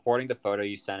 Jacob. I'm reporting the photo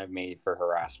you sent of me for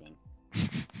harassment.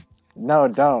 no,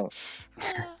 don't.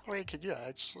 Wait, can you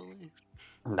actually?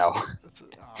 No. That's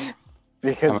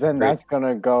Because I'm then afraid- that's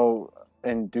gonna go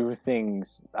and do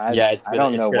things. I Yeah,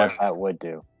 don't know what that would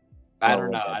do. I What don't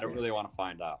would know. that I don't be? really want to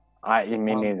find out. Me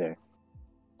Um, neither.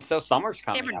 So summer's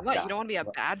coming Cameron, up. what? guys. You don't want to be a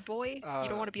bad boy? You Uh,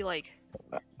 don't want to be like.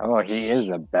 Oh, he is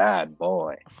a bad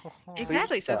boy.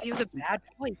 Exactly, so if stop. he was a bad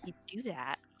boy, he'd do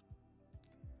that.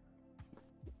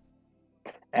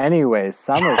 Anyways,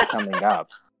 summer's coming up.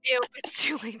 Ew, it's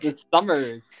too late. The summer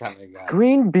is coming up.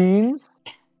 Green beans?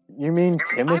 You mean I'm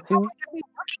Timothy? probably gonna be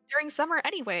working during summer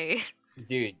anyway.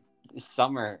 Dude,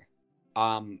 summer.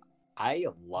 I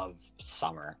love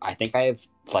summer. I think I have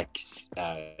like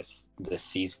the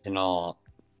seasonal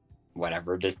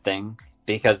whatever this thing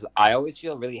because I always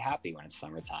feel really happy when it's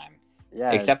summertime.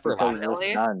 Yeah, Except for because last- of the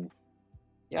Really? sun.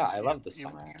 Yeah, I love the You-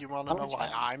 summer. You want to know why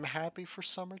Summertime. I'm happy for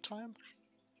summertime?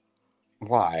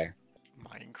 Why?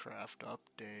 Minecraft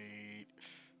update.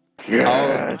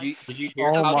 Oh, did you hear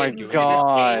Oh how my they're doing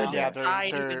God. this? Yeah,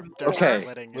 Inside they're even Okay,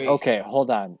 splitting wait. it. Okay,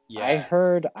 hold on. I Yeah.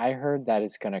 heard that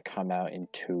it's gonna come out in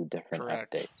 2 different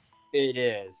Correct. updates. It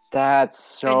is. That's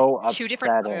so And 2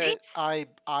 different upsetting. updates?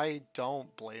 I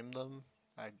don't blame them.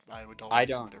 I don't. I want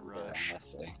don't them to either, rush.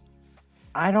 honestly.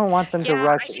 I don't want them to Yeah,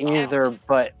 rush I think either,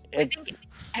 but I it's think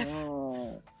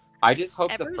ev- I just hope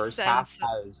the Ever first half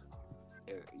since-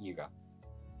 has. You go.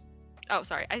 Oh,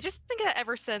 sorry. I just think that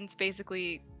ever since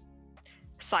basically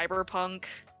Cyberpunk,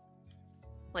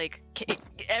 like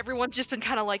everyone's just been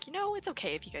kind of like, it's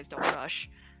okay if you guys don't rush.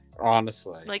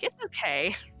 Honestly. Like, it's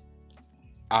okay.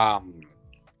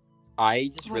 I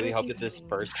just What really is hope he that this doing?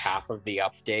 first half of the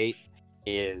update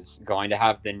is going to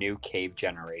have the new cave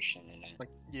generation in it.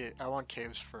 Yeah, I want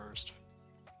caves first.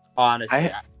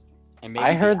 Honestly, and maybe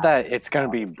I heard the that ads. it's gonna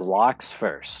be blocks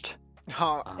first,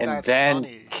 Oh, And and that's then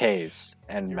funny. caves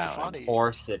and You're mountains. funny. Of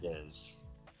course it is.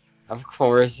 Of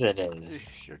course it is.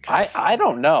 You're kinda I funny.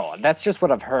 don't know. That's just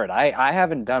what I've heard. I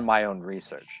haven't done my own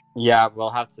research. Yeah, we'll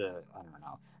have to. I don't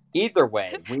know. Either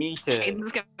way, we need to.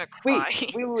 Caden's gonna Wait,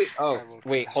 cry. wait. Oh, I will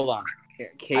wait. cry. Hold on.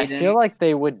 I feel like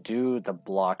they would do the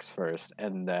blocks first,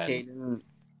 and then Caden,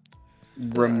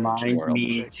 Alright, remind Jacob-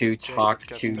 me Jacob- to Jacob talk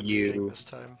gets to the meeting you this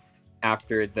time.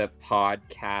 after the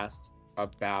podcast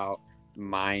about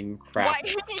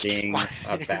Minecraft being Why do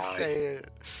you about say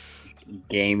it?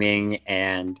 gaming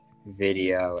and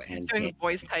video and Doing game.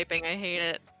 voice typing, I hate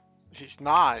it. He's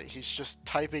not. He's just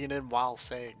typing it in while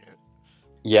saying it.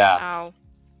 Yeah. Ow.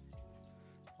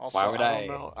 Also, Why would I I- don't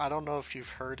know. I don't know if you've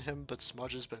heard him, but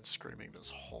Smudge has been screaming this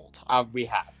whole time. We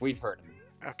have. We've heard him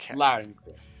Okay. loud and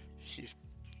clear. He's.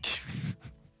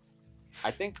 I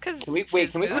think. 'Cause Can we it's wait?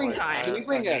 his Can we bring? time. Can we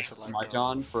bring I a need to let smudge go.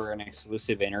 on for an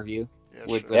exclusive interview? Yeah,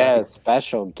 With- sure. yeah,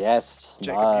 special guest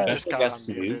Jacob, you Smudge. just got Guess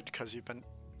who? unmuted because you've been.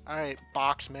 Alright,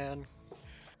 box man.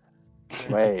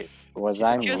 Wait, was He's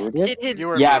I a- Just muted? did his. You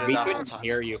were Yeah, muted we that whole couldn't time.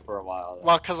 hear you for a while. though.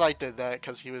 Well, because I did that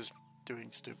because he was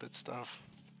doing stupid stuff.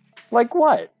 Like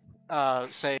what?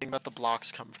 Saying that the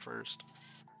blocks come first.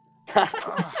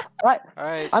 What?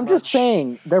 Alright, I'm just Smudge.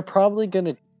 saying they're probably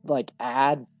gonna like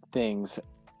add things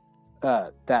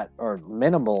that are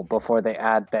minimal before they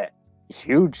add the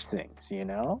huge things. You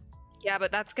know? Yeah,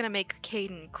 but that's gonna make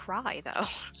Caden cry though.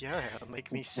 Yeah,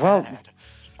 make me Well- sad.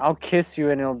 I'll kiss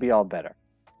you and it'll be all better.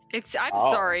 I'm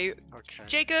Oh. sorry, Okay.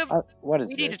 Jacob. What is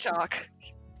We need to this? talk.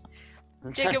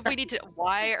 Jacob, we need to.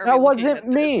 Why are That we looking wasn't at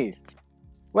this? me.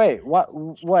 Wait, what?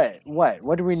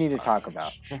 What do we need to talk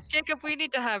about? Jacob, we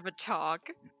need to have a talk.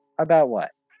 About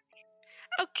what?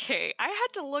 Okay, I had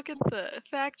to look at the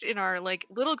fact in our like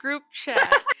little group chat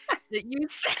that you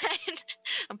said.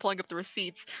 I'm pulling up the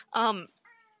receipts.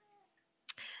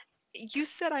 You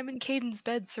said I'm in Caden's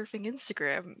bed surfing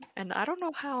Instagram, and I don't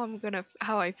know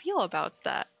how I feel about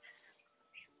that.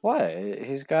 What?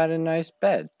 He's got a nice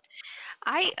bed.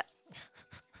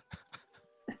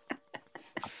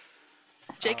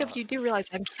 Jacob, you do realize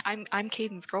I'm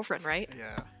Caden's girlfriend, right?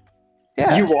 Yeah.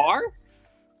 Yeah. You are?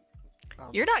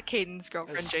 You're not Caden's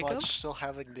girlfriend, Is Jacob. Smudge still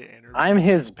having the interview? I'm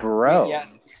his bro.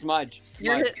 Yes, Smudge.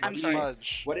 You're Smudge. his- I'm sorry.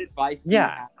 Smudge. What advice do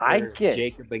Yeah, you have I for get-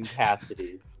 Jacob and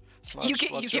Cassidy? Smudge, you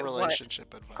what's get your what?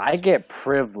 relationship advice? I get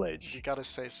privilege You gotta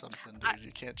say something, dude.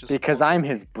 You can't just. because bullshit. I'm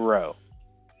his bro.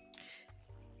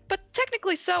 But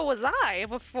technically, so was I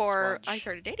before I Smudge.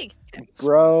 started dating him.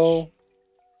 Bro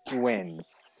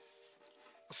wins.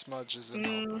 Smudge isn't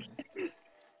Mm.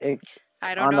 helping.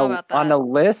 I don't know about that. On a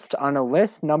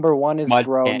list, number 1 is Smudge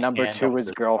bro, can't number handle 2 is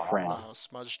this girlfriend. No,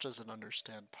 Smudge doesn't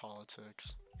understand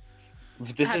politics.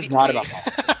 This Have is you- not wait.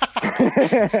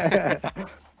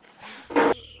 about.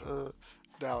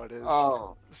 Now it is.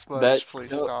 Oh, Smudge, that's please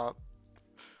so- stop.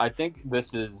 I think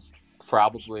this is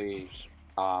probably.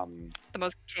 The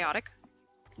most chaotic.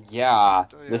 Yeah.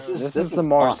 This Yeah. is This is the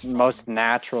most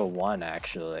natural one,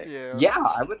 actually. Yeah. Yeah,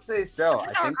 I would say so. This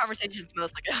is I how our think conversations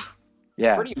mostly go.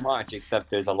 Yeah. pretty much, except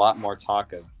there's a lot more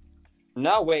talk of.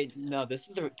 No, wait, no. This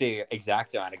is the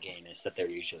exact amount of gayness that there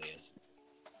usually is.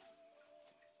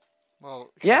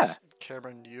 Well, Yeah. 'cause,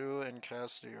 Cameron, you and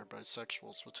Cassidy are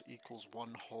bisexuals, which equals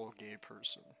one whole gay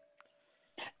person.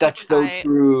 That's so I-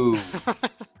 true.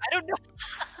 I don't know.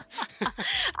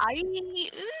 I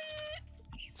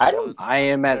I don't- it's- I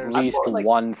am at there's least more like-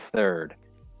 1/3.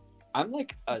 I'm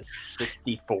like a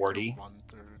 60-40.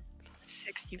 1/3.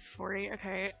 60-40.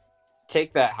 Okay.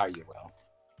 Take that how you will.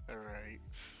 Alright.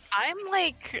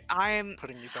 I'm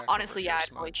Putting you back. honestly, over yeah, here,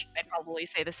 Smudge. I'd probably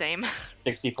say the same.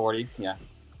 60-40, yeah.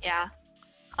 Yeah.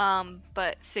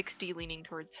 But 60 leaning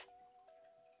towards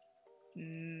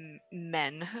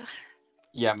men.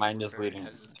 Yeah, mine is Very leading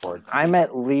hesitant. towards. I'm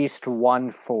at least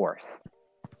 1/4.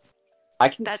 I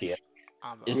can That's see it.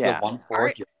 I'm Is Yeah. the 1/4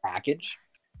 Alright. your package?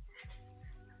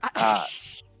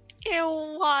 Ew,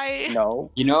 why?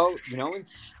 No. You know in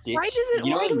Stitch. Why does it-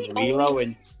 You know why do in we Lilo always-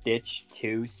 and Stitch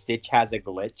 2, Stitch has a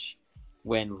glitch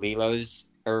when Lilo's.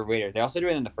 Or wait, they also do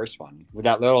it in the first one with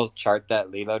that little chart that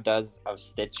Lilo does of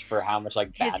Stitch for how much like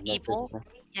His badness. evil? is.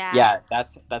 Yeah. Yeah,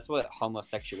 that's what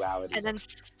homosexuality. And then is.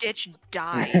 Stitch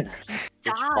dies. He Stitch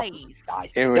fucking dies.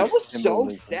 dies. It That was was so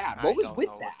symbolism. sad. I What was don't with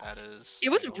know that? What that is. It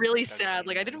was I don't really think I've sad. seen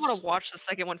Like I didn't this. want to watch the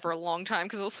second one for a long time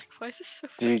because I was like, why is this so?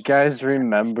 Do you freaking guys sad?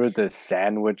 remember the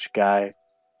sandwich guy?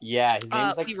 Yeah, his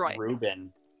name's like Leroy.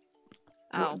 Ruben.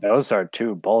 Oh. Those are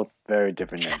both very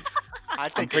different names. I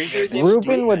think pretty his sure name is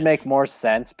Reuben would Steven. make more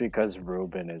sense because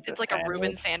Reuben is It's a like a sandwich.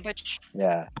 Reuben sandwich.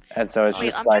 Yeah, and so it's Wait,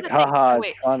 just I'm like, trying to think. haha, So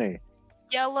it's funny.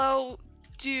 Yellow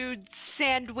dude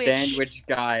sandwich. Sandwich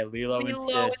guy, Lilo, Lilo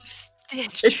and and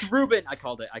Stitch. Stitch. It's Ruben. I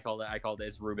called it.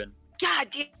 It's Ruben. God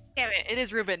damn it! It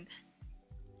is Reuben.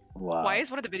 Wow. Why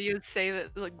is one of the videos say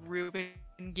that like Reuben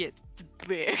gets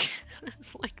big?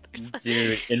 It's like there's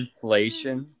Dude,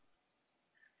 inflation.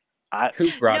 I-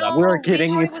 Who brought No. We're Leroy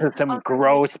getting was into the some other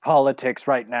gross politics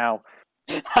right now.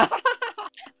 up?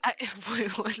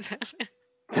 Wait, what's happening?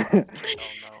 I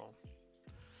don't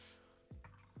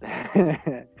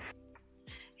know.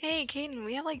 Hey, Caden,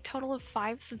 we have like total of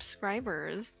 5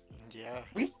 subscribers. Yeah.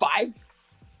 We 5?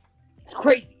 It's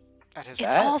crazy. That is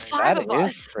It's all crazy. 5 that of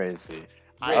is us. crazy.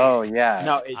 I, Oh yeah.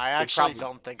 No, I actually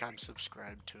don't think I'm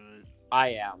subscribed to it. I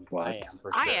am. What? I am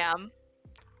for sure. I am.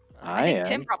 I think am.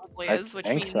 Tim probably I is, which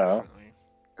think means so.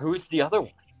 Who's the other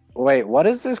one? Wait, what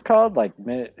is this called? Like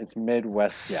it's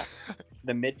Midwest. Yeah.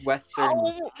 The Midwestern.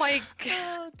 oh my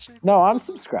god. No, I'm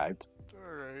subscribed.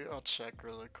 Alright, I'll check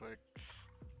really quick.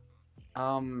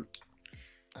 Oh.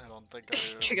 I don't think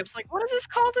I am. Jacob's like, what is this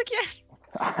called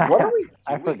again? What are we?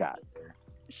 I doing forgot. here?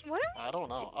 What? I don't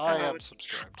know. I am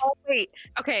subscribed. Oh wait.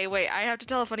 Okay, wait. I have to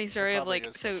tell a funny story of Probably like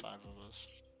is the so. 5 of us.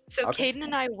 So Okay. Caden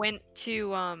and I went to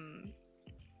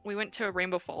we went to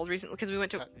Rainbow Falls recently because we went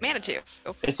to Yeah. Manitou.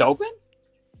 It's open?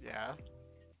 Yeah.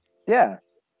 Yeah.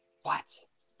 What?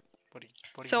 What do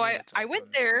you So mean it's I went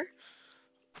open? there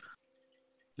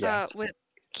Yeah. with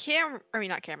Cameron. I mean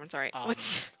not Cameron. Sorry.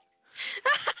 With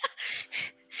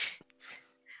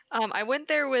I went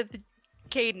there with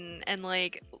Caden and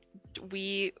like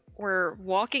we were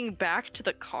walking back to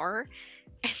the car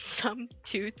and some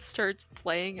dude starts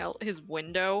playing out his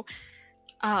window.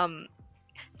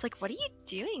 It's like, what are you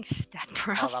doing, step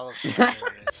bro? Oh, that was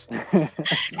hilarious.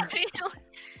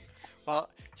 Well,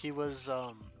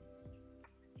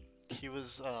 he he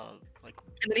was like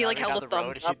And then he like driving held down a the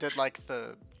road. thumbs He up. did like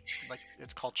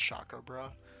it's called Chakra Bro.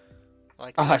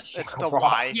 Like it's Chakra the Bro.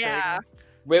 Y Yeah.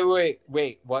 thing.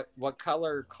 Wait. What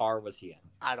color car was he in?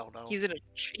 I don't know. He was in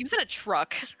a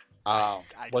truck. Oh,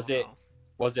 I was don't it know.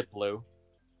 was it blue?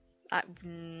 I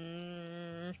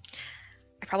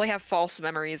probably have false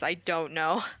memories. I don't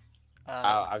know.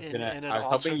 I was in gonna- an I was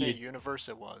hoping alternate you- universe,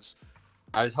 it was.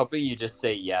 I was hoping you just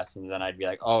say yes, and then I'd be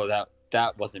like, oh,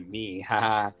 that wasn't me.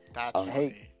 Haha. That's Um,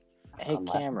 funny. Hey, I'm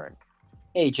Cameron,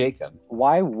 Hey, Jacob.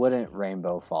 why wouldn't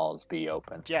Rainbow Falls be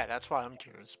open? Yeah, that's why I'm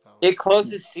curious about. It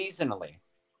closes seasonally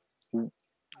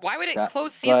Why would it That-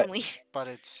 close but- seasonally? But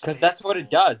it's because that's what it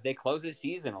April. does. They close it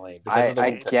seasonally because of the I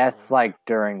winter. guess like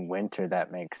during winter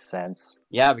that makes sense,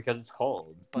 Yeah, because it's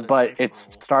cold. but it's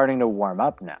April. starting to warm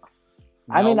up now.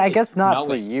 I No, mean, I it's guess not for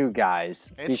snowing. you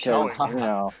guys It's because snowing. you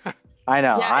know. I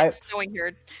know. Yeah, it's snowing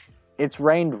here. It's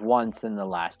rained once in the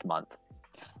last month,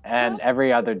 and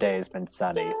every other day has been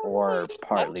sunny or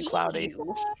partly Lucky cloudy.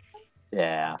 you.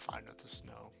 Yeah. I'm fine with the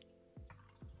snow.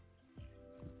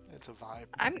 It's a vibe.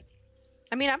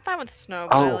 I'm fine with snow,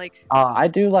 but I Oh, like. I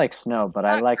do like snow, but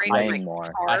I Not like great with rain my more.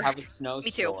 car. I have a snow Me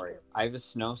too. story. I have a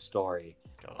snow story.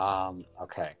 Go.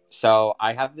 Okay. So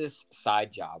I have this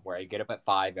side job where I get up at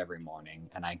 5 every morning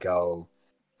and I go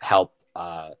help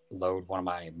load one of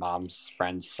my mom's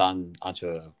friend's son onto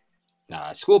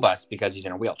a school bus because he's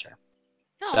in a wheelchair.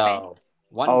 Oh, So okay.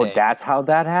 one Oh, day, that's how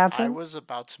that I happened? was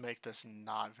about to make this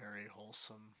not very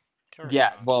wholesome. Carry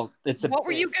yeah. on. Well, it's a. What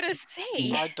were you gonna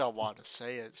say? I don't want to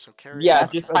say it, so carry Yeah, on.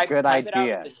 That's just a type, good type it out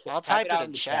in idea. the I'll type it out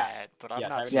in the chat, but I'm Yeah,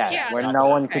 not type it in saying the Yeah, Yeah, it. where that's no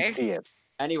one okay. could see it.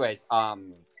 Anyways,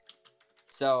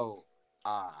 so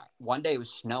one day it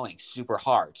was snowing super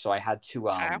hard, so I had to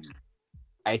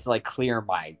like clear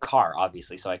my car,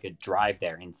 obviously, so I could drive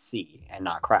there and see and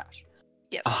not crash.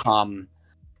 Yes.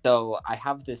 So I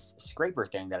have this scraper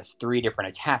thing that has 3 different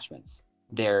attachments.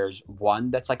 There's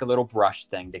one that's like a little brush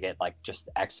thing to get like just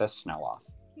excess snow off,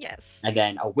 Yes. and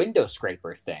then a window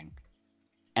scraper thing,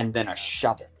 and then a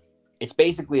shovel. It's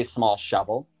basically a small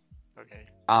shovel. Okay.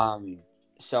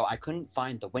 So I couldn't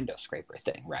find the window scraper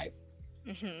thing, right?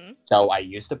 Mm-hmm. So I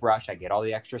use the brush, I get all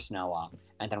the extra snow off,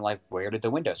 and then I'm like, where did the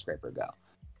window scraper go?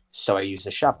 So I use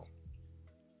the shovel.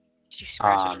 Did you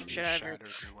scratch the Um, shit out of your... Shattered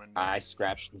your window. I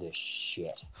scratched the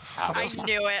shit out I of it.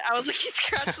 knew it. I was like, he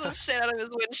scratched the shit out of his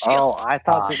windshield. Oh, I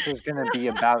thought Um, this was going to be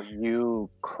about you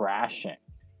crashing.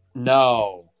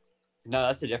 No,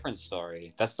 that's a different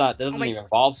story. That doesn't my- even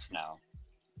involve snow.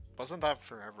 Wasn't that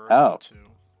forever Oh. ago, too?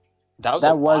 That was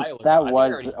That a was while ago. I think I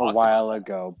already a talked while about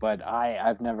ago, but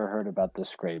I've never heard about the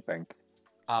scraping.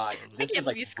 that. I This can't is believe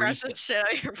like you scratched the recent. shit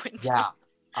out of your window. Yeah.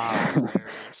 That's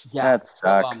hilarious. Yeah. That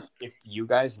So, sucks. if you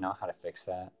guys know how to fix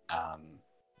that,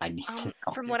 I need to know.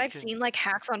 From You what I've can- seen, like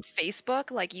hacks on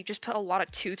Facebook, like you just put a lot of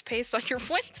toothpaste on your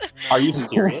window. Are you No,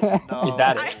 serious? No. Is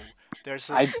that it?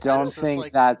 There's I this, don't there's this, think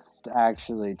like, that's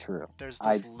actually true. There's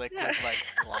I- this liquid like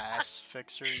glass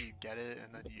fixer. You get it,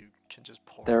 and then you can just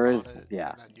pour There it is- on it.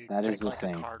 yeah, And then you that take is the like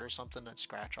thing. a card or something and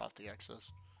scratch off the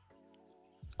excess.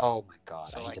 Oh my god,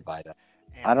 So, I need like, to buy that.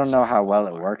 I don't know Amazon, how well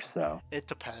it Walmart. works, though. It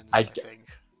depends. I I d- think.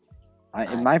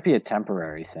 It might be a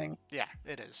temporary thing. Yeah,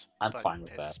 it is. I'm but fine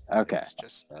with it's, Okay. It's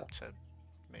just Yeah. to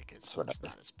make it That's so what it's I-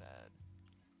 not as bad.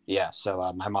 Yeah,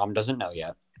 so my mom doesn't know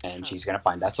yet, and Huh. she's gonna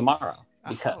find out tomorrow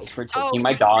because Oh. we're taking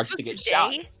my dogs to get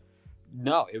shot. today?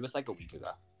 No, it was like a week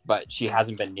ago, but she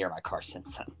hasn't been near my car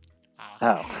since then. Ah.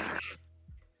 Oh.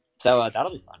 So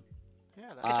that'll be fun.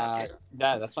 Yeah, that's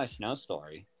Yeah, that's my snow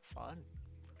story. fun.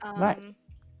 Nice.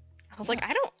 I was like,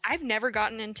 I've never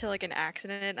gotten into like an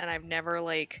accident, and I've never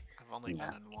like, I've only Yeah.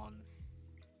 been in one.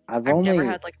 I've I've only never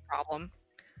had like a problem.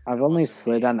 only Wasn't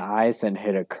slid me. on ice and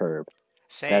hit a curb.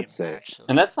 Same, That's it. actually.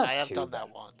 And that's not I have too done bad.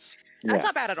 that once. That's Yeah.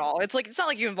 not bad at all. It's like it's not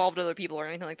like you involved other people or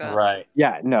anything like that. Right.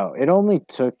 Yeah, no, it only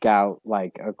took out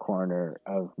like a corner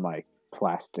of my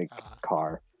plastic Uh,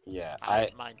 car. Yeah.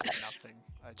 Mine did nothing.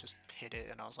 I just hit it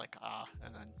and I was like,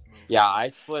 and then moved. Yeah, I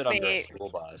slid under a Wait. school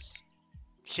bus.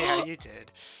 Yeah, you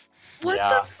did. What Yeah.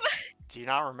 the? F- Do you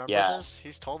not remember Yeah. this?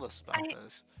 He's told us about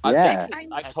this. Yeah. I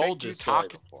I told think you you story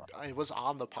talked- before. It was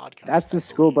on the podcast. That's I the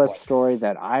school believe. bus story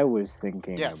that I was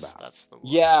thinking Yes, about. that's the one.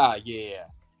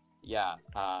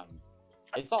 Yeah.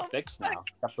 It's all fixed now,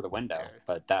 except for the window. Okay.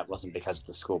 But that wasn't because of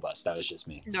the school bus. That was just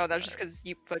me. No, that was just because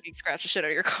you fucking scratched the shit out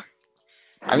of your car.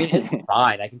 I mean, it's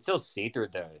fine. I can still see through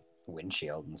the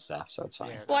windshield and stuff, so it's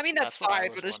fine. Yeah, Well, I mean that's what I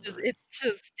fine, was but it's just wondering.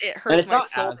 it And hurts it's my not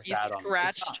soul as to be bad on it's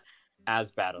scratched. not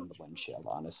as bad on the windshield,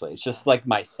 honestly. It's just like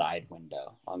my side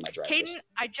window on my driver's. Caden,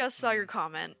 I just saw your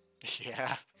comment.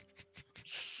 Yeah.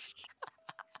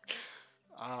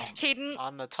 Hayden,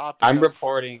 On the topic. I'm of,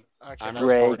 reporting. Okay, I'm that's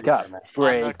Break up. fine.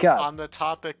 Break up. On the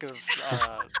topic of.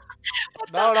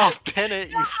 No, pin it,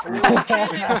 you fool.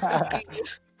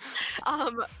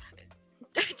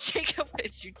 Jacob,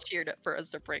 you cheered it for us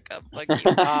to break up. Fuck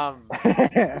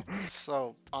you.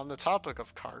 So on the topic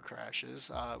of car crashes,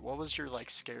 what was your like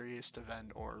scariest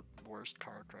event or worst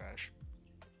car crash?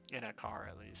 In a car,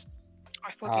 at least.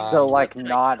 I fucking So, flipped like, and I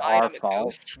not died our on the fault?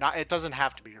 coast. Not. It doesn't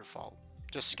have to be your fault.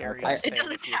 Just scariest It thing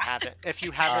doesn't if you have haven't.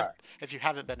 If you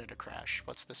haven't been in a crash,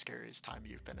 what's the scariest time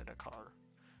you've been in a car?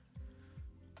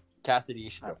 Cassidy, you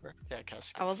should go first. Yeah,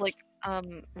 Cassie. I was like,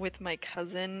 with my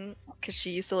cousin, because she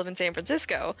used to live in San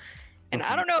Francisco, and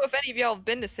I don't know if any of y'all have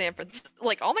been to San Francisco.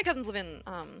 Like, all my cousins live in,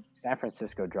 San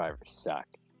Francisco drivers suck.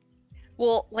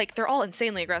 well, like, they're all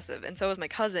insanely aggressive, and so is my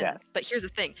cousin. Yes. But here's the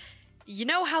thing. You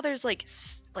know how there's, like,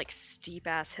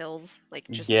 steep-ass hills? Like,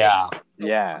 just Yeah. so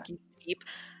Yeah. fucking steep?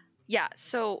 Yeah,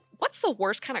 so what's the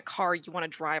worst kind of car you want to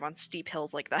drive on steep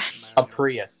hills like that? A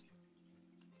Prius.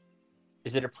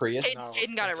 Is it a Prius? Hey,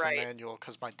 Hayden got it it's right. A manual,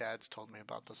 because my dad's told me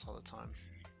about this all the time.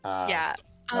 Yeah.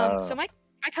 Oh. So my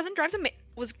cousin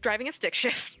was driving a stick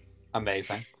shift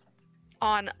Amazing.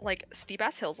 on like steep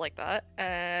ass hills like that,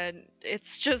 and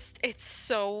it's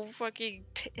so fucking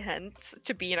tense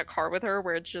to be in a car with her,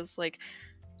 where it's just like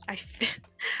I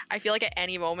feel like at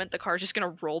any moment the car's just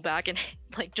gonna roll back and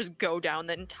like just go down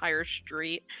the entire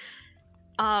street.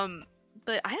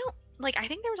 But I don't like. I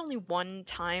think there was only one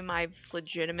time I've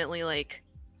legitimately like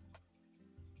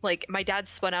my dad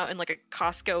spun out in like a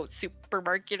Costco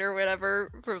supermarket or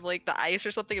whatever from like the ice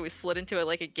or something, and we slid into it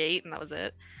like a gate, and that was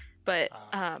it. But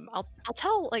I'll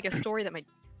tell like a story that my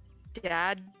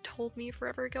dad told me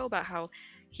forever ago about how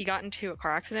he got into a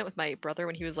car accident with my brother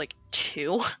when he was like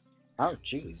 2. Oh,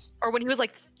 jeez. Or when he was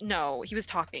like no, he was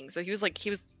talking. So he was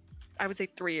I would say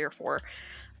 3 or 4.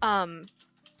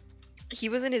 He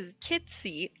was in his kid's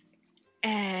seat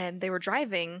and they were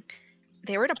driving.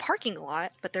 They were in a parking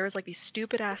lot, but there was like these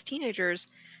stupid ass teenagers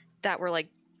that were like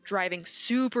driving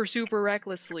super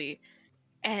recklessly,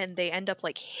 and they end up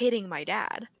like hitting my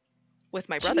dad with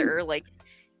my brother like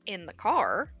in the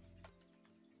car.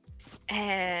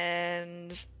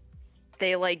 And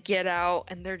they like get out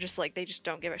and they're just like, they just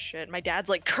don't give a shit. My dad's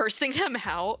like cursing them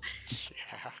out.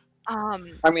 Yeah.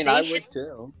 I mean, I would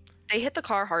too. They hit the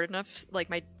car hard enough. Like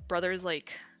my brother's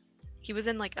like, he was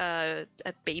in like a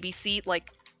baby seat,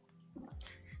 like,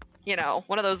 you know,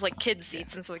 one of those like kid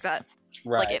seats and stuff like that.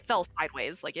 Right. Like it fell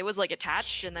sideways. Like it was like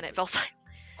attached and then it fell sideways.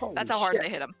 Holy That's how hard shit. they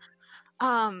hit him.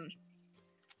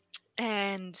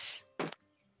 And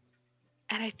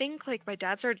I think like my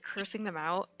dad started cursing them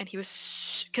out, and he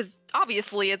was because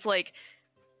obviously it's like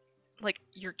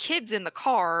your kids in the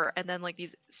car, and then like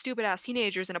these stupid ass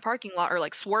teenagers in a parking lot are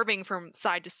like swerving from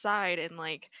side to side, and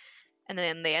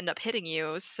then they end up hitting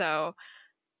you. So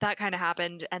that kind of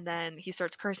happened, and then he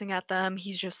starts cursing at them.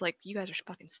 He's just like, "You guys are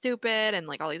fucking stupid," and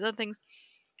like all these other things.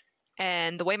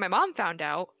 And the way my mom found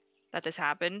out that this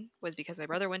happened was because my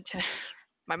brother went to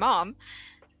my mom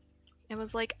and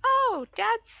was like, "Oh,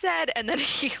 Dad said," and then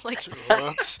he like,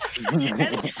 Whoops.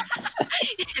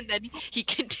 and then he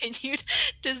continued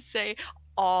to say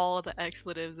all the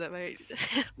expletives that my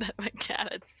dad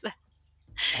had said.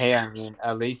 Hey, I mean,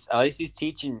 at least he's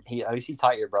teaching. At least he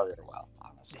taught your brother well.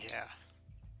 Honestly, Yeah.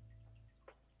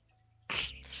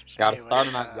 gotta Anyway, start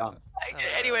him out young.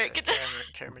 Anyway,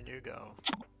 Cameron, you go.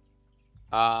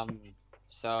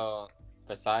 So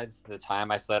besides the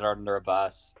time I slid under a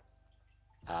bus,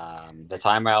 the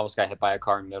time I almost got hit by a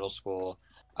car in middle school,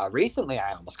 recently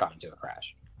I almost got into a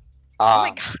crash. Oh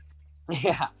my god!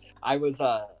 Yeah, I was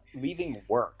leaving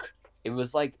work. It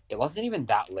wasn't even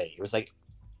that late. It was like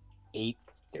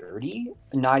 8:30,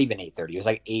 not even 8:30. It was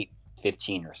like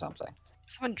 8:15 or something.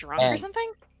 Someone drunk or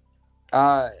something?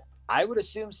 I would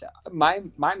assume so. My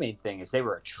main thing is they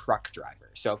were a truck driver,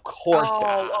 so of course,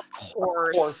 Of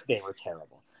course, they were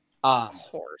terrible. Of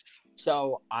course.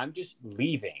 So I'm just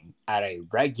leaving at a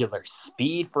regular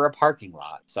speed for a parking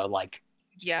lot. So like,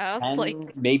 Yeah, 10,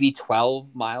 like maybe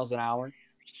 12 miles an hour.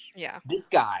 yeah. This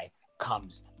guy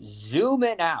comes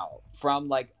zooming out from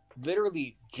like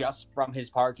literally just from his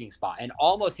parking spot and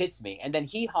almost hits me, and then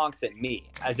he honks at me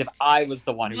as if I was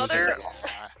the one who was in the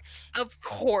wrong. Of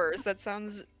course, that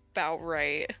sounds about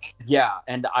right. Yeah,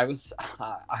 and I was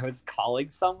calling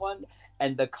someone,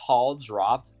 and the call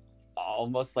dropped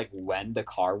almost like when the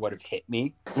car would have hit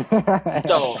me.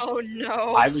 So Oh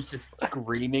no! I was just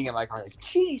screaming in my car like,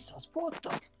 Jesus, what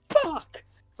the fuck?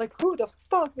 Like, who the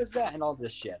fuck was that? And all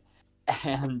this shit.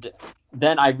 And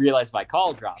then I realized my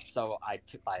call dropped, so I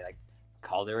like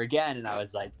called her again, and I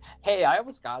was like, "Hey, I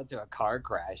almost got into a car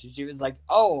crash." And she was like,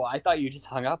 "Oh, I thought you just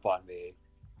hung up on me."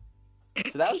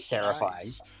 So that was terrifying.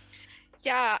 Nice.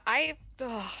 Yeah,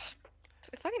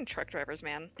 fucking truck drivers,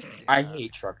 man. I Yeah.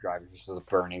 hate truck drivers with a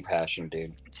burning passion,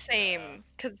 dude. Same,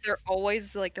 because they're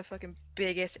always like the fucking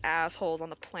biggest assholes on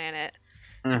the planet.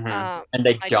 And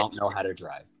they I don't know how to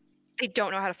drive. They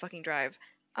don't know how to fucking drive.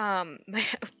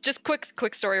 Just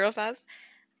quick story real fast.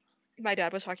 My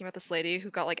dad was talking about this lady who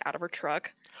got like out of her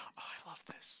truck, Oh, I love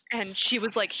this. and This is she the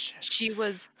was like, funniest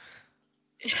shit.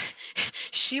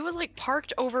 she was like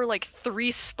parked over like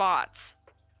 3 spots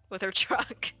with her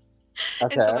truck.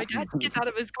 And so my dad gets out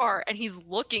of his car and he's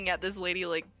looking at this lady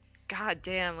like, God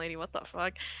damn, lady, what the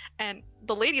fuck? And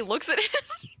the lady looks at him,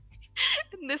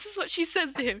 and this is what she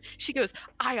says to him. She goes,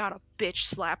 "I ought to bitch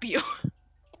slap you."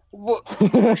 What?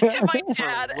 To my For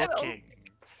dad. And looking.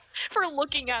 for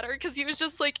looking at her, because he was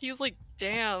like,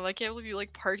 damn, I can't believe you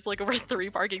like parked like over 3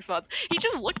 parking spots. He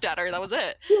just looked at her, that was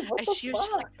it. And she was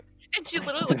just like, and she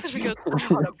literally looks at me and goes,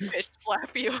 "I ought to bitch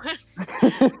slap you."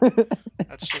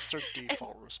 That's just her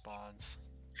default response.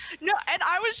 No, and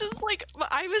I was just like, what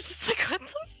the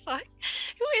fuck?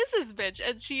 Who is this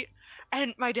bitch?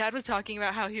 And my dad was talking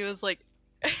about how he was like,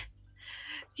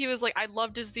 I'd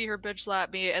love to see her bitch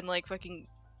slap me and like fucking,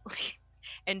 like,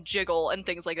 and jiggle and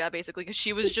things like that, basically, because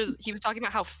he was talking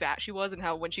about how fat she was and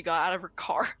how when she got out of her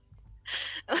car,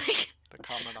 like, The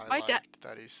comment I My liked dad-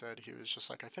 that he said, he was just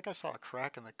like, I think I saw a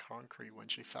crack in the concrete when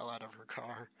she fell out of her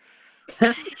car.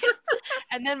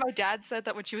 and then my dad said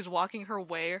that when she was walking her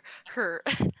way, her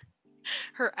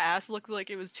her ass looked like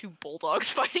it was 2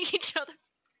 bulldogs fighting each other.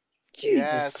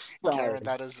 Yes, Christ. Karen,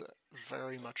 that is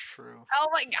very much true. Oh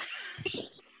my god.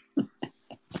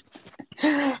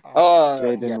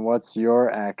 Jaden, yeah. what's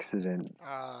your accident?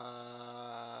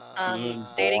 Being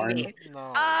Dating born. me.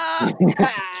 No. Ah,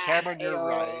 Cameron, you're Ayo.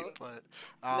 right,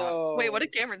 but Wait, what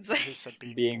did Cameron say? he said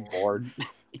Being bored.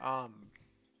 It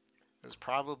was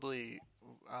probably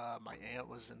my aunt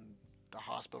was in the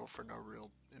hospital for no real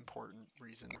important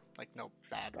reason, like no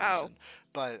bad Wow. reason,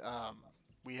 but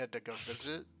we had to go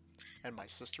visit, and my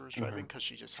sister was driving because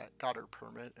she just got her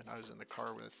permit, and I was in the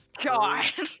car with her, God.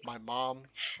 my mom,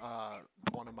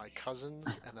 one of my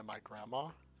cousins, and then my grandma,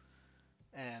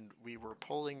 and we were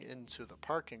pulling into the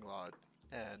parking lot,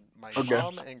 and my Okay.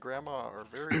 mom and grandma are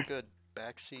very good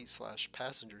backseat /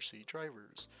 passenger seat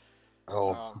drivers.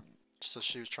 Oh. So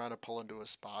she was trying to pull into a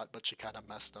spot, but she kind of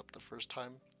messed up the first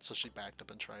time, so she backed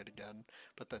up and tried again.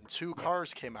 But then 2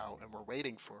 cars came out and were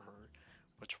waiting for her,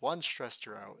 which one stressed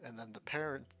her out, and then the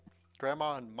parent,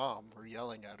 grandma and mom, were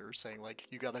yelling at her, saying like,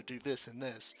 "You gotta do this and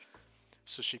this."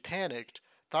 So she panicked,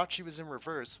 thought she was in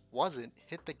reverse, wasn't,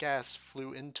 hit the gas,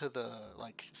 flew into the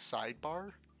like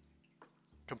sidebar,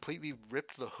 completely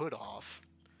ripped the hood off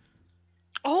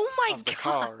Oh my of the god.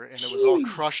 car, and it was all Jeez.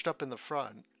 crushed up in the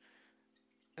front.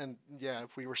 And yeah,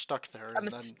 we were stuck there, I'm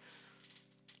and s-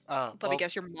 then Let me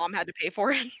guess, your mom had to pay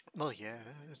for it. well, yeah,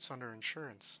 it's under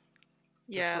insurance.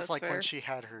 Yeah, This was that's like fair. when she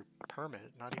had her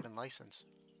permit, not even license.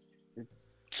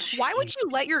 Why would you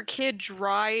let your kid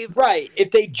drive? Right.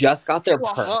 If they just got their To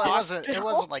a permit. Well, it hospital?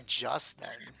 wasn't like just then.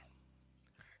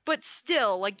 But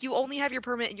still, like, you only have your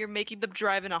permit and you're making them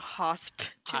drive in a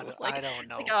hospital. I don't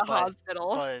know, like a but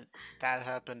hospital. but that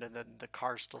happened, and then the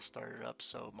car still started up.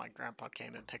 So my grandpa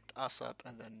came and picked us up,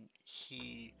 and then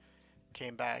he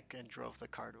came back and drove the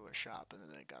car to a shop, and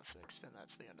then it got fixed, and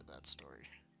that's the end of that story.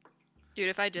 Dude,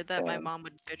 if I did that, my Damn. mom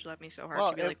would bitch slap me so hard. Well,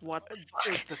 She'd be like, what the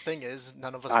fuck? The thing is,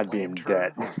 none of us I'd be in blamed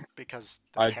her debt. because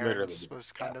the I'd literally parents be-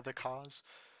 was kind of the cause,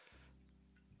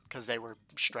 because they were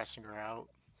stressing her out.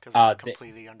 Because Uh, I they-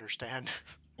 completely understand.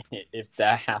 If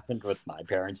that happened with my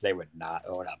parents, they would not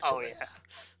own up to Oh it. yeah.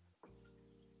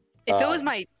 If it was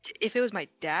Uh, my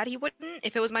dad, he wouldn't.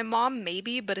 If it was my mom,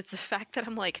 maybe. But it's the fact that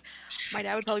I'm like, my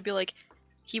dad would probably be like,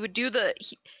 he would do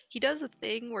he does the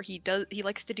thing where he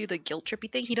likes to do the guilt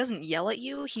trippy thing. He doesn't yell at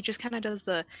you. He just kind of does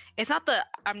the. It's not the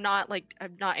I'm not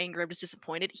angry. I'm just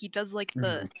disappointed. He does like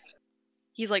the.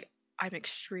 He's like, I'm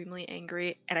extremely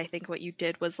angry, and I think what you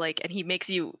did was like, and he makes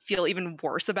you feel even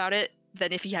worse about it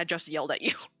than if he had just yelled at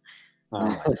you.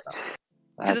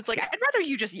 Because it's like, I'd rather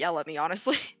you just yell at me,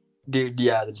 honestly. Dude,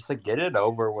 yeah, just like get it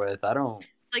over with. I don't.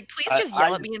 Like, please I- just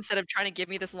yell I- at me instead of trying to give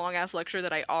me this long ass lecture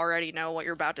that I already know what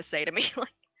you're about to say to me. Like,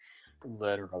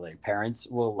 Literally, parents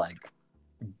will like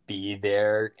be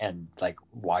there and like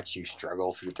watch you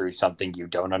struggle through something you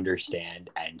don't understand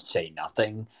and say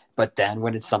nothing. But then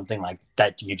when it's something like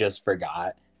that you just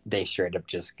forgot, they straight up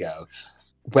just go,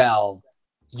 "Well,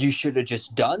 you should have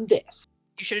just done this.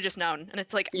 you should have just known. And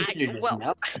it's like, You should have just well,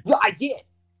 known." Well, I did.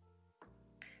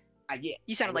 I did.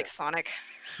 you sounded like Sonic.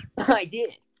 I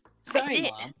did. I Sorry,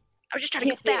 did. Mom. I was just I trying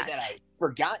to can't go say that fast. I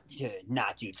forgot to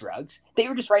not do drugs. They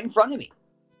were just right in front of me.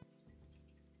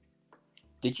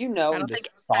 Did you know I in don't the think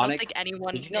I don't Sonic? think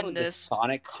anyone Did you know in in the this.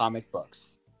 Sonic comic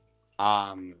books?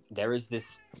 There's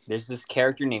this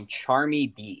character named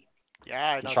Charmy Bee.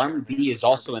 Yeah, I And know. Charmy Bee is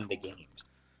also in the cool. games,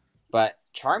 but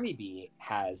Charmy Bee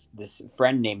has this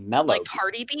friend named Mellow. Like Bee.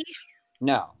 Cardi B?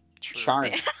 No, True.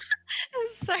 Charmy.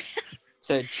 Sorry.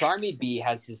 So Charmy Bee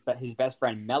has his best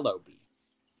friend Mellow Bee,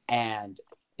 and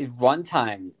one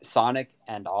time Sonic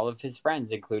and all of his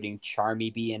friends, including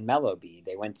Charmy Bee and Mellow Bee,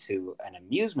 they went to an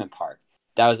amusement park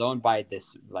that was owned by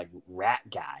this like rat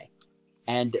guy,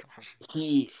 and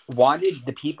he wanted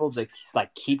the people to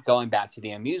like keep going back to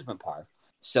the amusement park.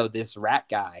 So this rat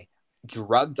guy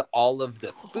drugged all of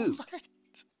the food.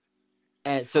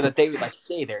 And so that they would like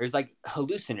stay there. It was like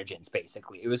hallucinogens,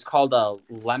 basically. It was called a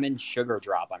lemon sugar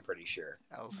drop, I'm pretty sure.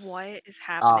 What is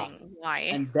happening? Why?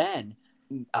 And then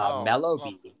Mellow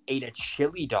Bee ate a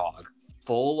chili dog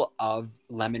full of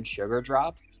lemon sugar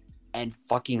drop and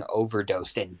fucking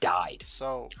overdosed and died.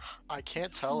 So I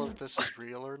can't tell if this is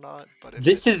real or not, but if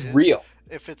This it is real.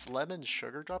 If it's lemon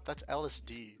sugar drop, that's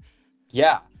LSD.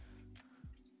 Yeah.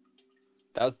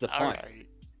 That was the point. Alright.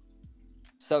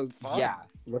 So Fun. yeah,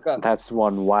 look up. That's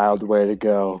one wild way to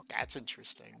go. That's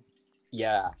interesting.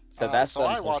 Yeah. So that's so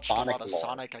I some watched a Sonic lot of lore.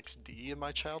 Sonic XD in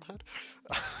my childhood.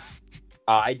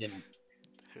 I didn't.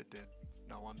 Who did?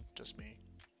 No one, just me.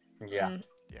 Yeah.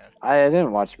 Yeah. I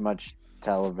didn't watch much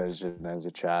television as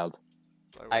a child.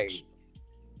 I watched...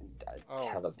 Oh,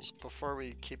 television. before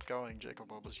we keep going,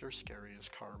 Jacob, what was your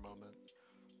scariest car moment?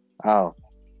 Oh.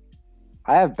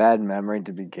 I have bad memory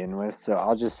to begin with, so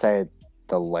I'll just say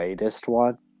the latest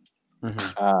one.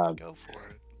 Mhm. Go for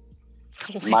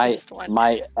it. The my latest one.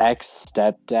 my ex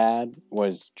stepdad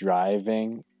was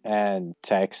driving and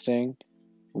texting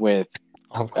with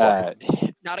Of course.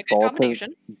 Not a good both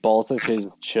combination. both of his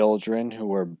children who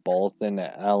were both in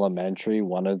elementary.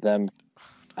 One of them,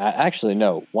 actually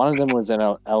no, one of them was in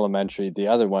elementary. The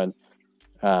other one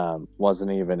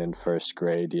wasn't even in first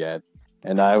grade yet,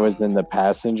 and I was in the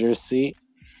passenger seat.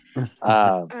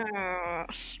 Uh,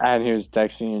 And he was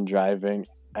texting and driving,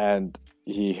 and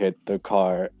he hit the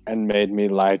car and made me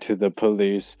lie to the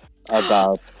police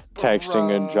about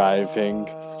texting and driving.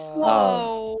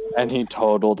 whoa. And he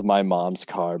totaled my mom's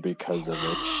car because of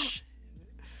it.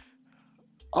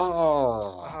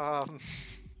 Oh.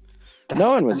 No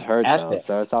one was hurt though, epic.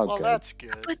 so it's all Well, good. that's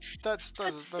good. But That still,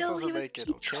 doesn't make it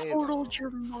he okay. totaled though. your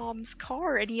mom's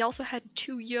car, and he also had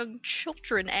 2 young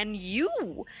children and you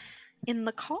in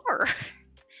the car.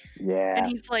 Yeah. And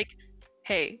he's like,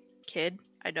 "Hey, kid,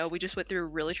 I know we just went through a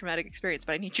really traumatic experience,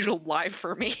 but I need you to lie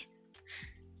for me."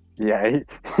 Yeah,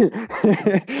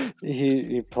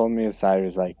 he pulled me aside. He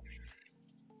was like,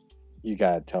 "You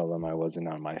gotta tell them I wasn't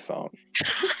on my phone."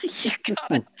 You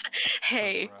gotta.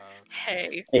 Hey, Bruh.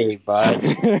 hey, Hey, bud.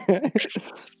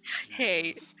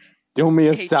 hey, Jesus. Do me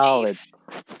a hey, solid.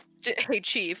 hey,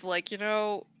 Chief. Like, you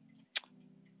know,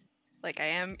 like I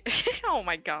am. Oh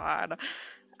my God,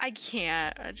 I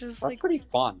can't. I just That's like. pretty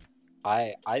fun.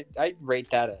 I'd rate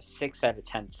that a 6 out of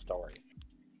 10 story.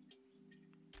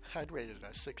 I'd rate it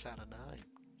a 6 out of 9.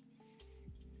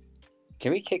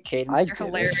 Can we kick Caden? I You're get it.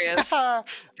 hilarious. No,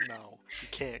 you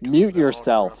can't. 'cause Mute of the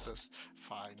yourself. autograph is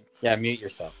Fine. Yeah, mute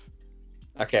yourself.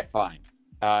 Okay, fine.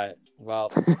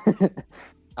 Well,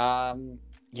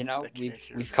 you know, They can't we've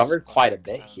hear we've this, covered but quite a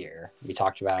they bit can. here. We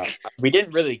talked about. We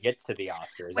didn't really get to the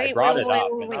Oscars. I Wait, brought wait, it wait, up.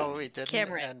 wait, and wait. No, we didn't,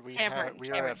 Cameron, and we Cameron, we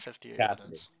are Cameron. at 58 Cassidy.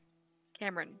 minutes.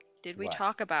 Cameron, did we What?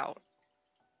 talk about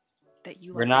that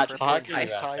you We're like not Crippin' talking Pie?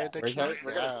 about Hentai that. We're, addiction?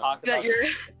 we're going to Yeah. talk That about you're.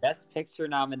 the best picture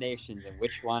nominations and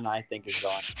which one I think is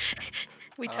going.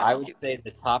 We I talked. I would say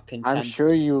the top contender. I'm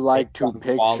sure you like to based on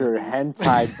picture quality.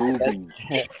 hentai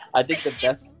boobies. I think the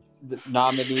best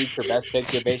nominees for best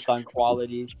picture based on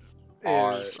quality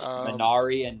are Is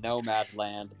Minari and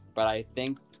Nomadland, but I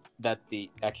think that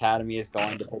the Academy is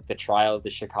going to pick The Trial of the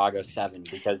Chicago 7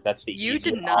 because that's the You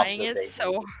easiest denying Oscar it bait.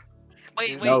 so. Wait,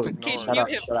 He's wait, just No, ignoring Cage, it. shut up,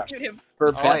 mute him. shut up. Mute him. For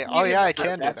Oh, best, oh yeah, I for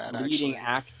can do best that leading actually.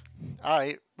 act. All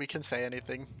right, we can say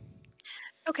anything.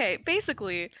 Okay,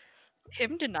 basically,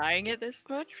 him denying it this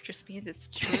much just means it's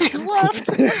He true. left.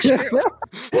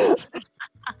 True.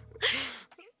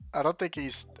 I don't think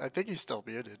he's. I think he's still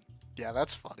muted. Yeah,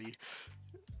 that's funny.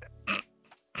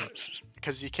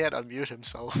 Because he can't unmute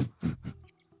himself.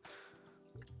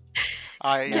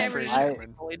 Alright, you're Cameron free, just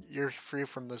Cameron. bullied. You're free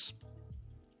from this.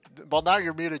 Well, now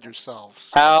you're muted yourself.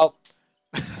 So. Help!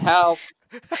 Help!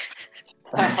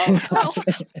 Help.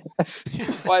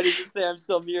 Why did you say I'm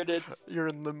still muted? You're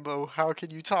in limbo. How can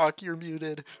you talk? You're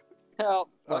muted. Help!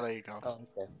 Oh, there you go. Oh,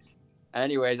 okay.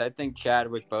 Anyways, I think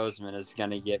Chadwick Boseman is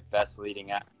gonna get best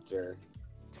leading actor.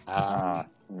 Ah,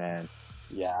 man.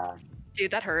 Yeah.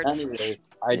 Dude, that hurts. Anyways,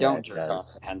 I Yeah, don't it jerk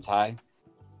does. off to hentai.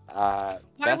 Why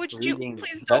Best would you leading-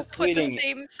 please don't best put the leading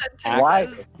same Why?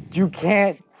 sentences? You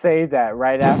can't say that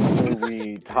right after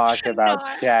we talked about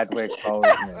cannot. Chadwick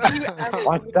Boseman.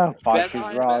 What the fuck Best, is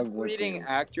God. wrong best with leading you?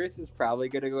 actress is probably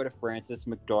going to go to Frances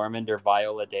McDormand or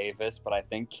Viola Davis, but I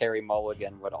think Carey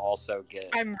Mulligan would also get.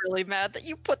 I'm really mad that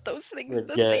you put those things in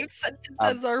the Yeah, same sentence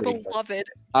as our pretty good. beloved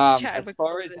As Chadwick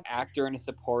far as Boseman. actor in a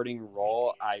supporting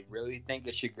role, I really think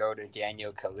it should go to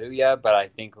Daniel Kaluuya, but I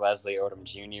think Leslie Odom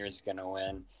Jr. is going to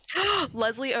win.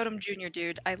 Leslie Odom Jr.,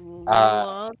 dude. I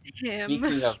love him.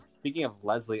 Speaking of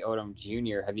Leslie Odom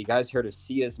Jr., have you guys heard of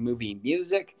Sia's movie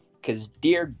Music? Because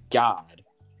dear God,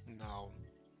 No.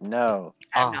 No.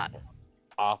 I'm not.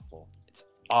 awful. It's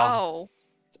awful. Oh.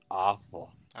 It's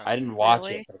awful. Uh, I didn't watch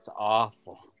Really? it, but it's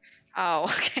awful. Oh,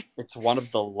 okay. It's one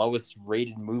of the lowest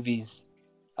rated movies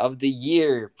of the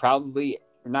year, probably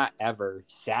not ever,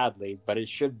 sadly, but it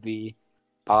should be.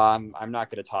 I'm not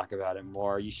going to talk about it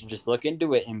more. You should just look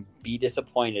into it and be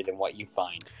disappointed in what you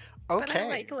find. But I Okay.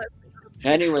 like Leslie.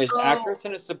 Anyways, Oh. actress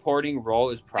in a supporting role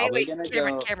is probably Wait, going to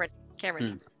Cameron, go.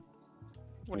 Cameron.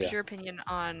 What is Yeah. your opinion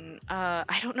on?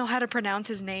 I don't know how to pronounce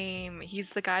his name.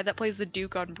 He's the guy that plays the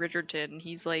Duke on Bridgerton.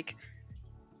 He's like,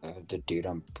 The dude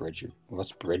on Bridger.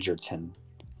 What's Bridgerton?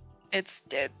 it's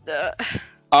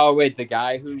Oh wait, the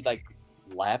guy who like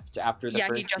left after the yeah,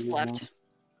 first he just season? left.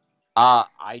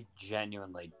 I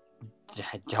genuinely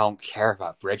don't care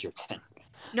about Bridgerton.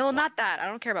 No, not that. I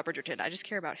don't care about Bridgerton. I just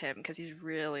care about him because he's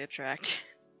really attractive.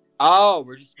 Oh,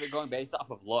 we're going based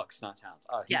off of looks, not talents.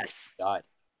 Oh, he's Yes, a stud.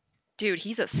 dude,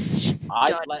 he's a stud.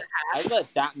 I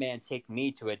let that man take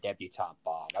me to a debutante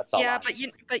ball. That's all. Yeah,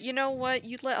 I'm but you know what?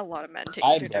 You'd let a lot of men take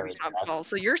I'm you to very debutante attractive. ball,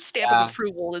 so your stamp Yeah. of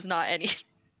approval is not any.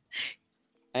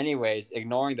 Anyways,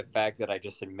 ignoring the fact that I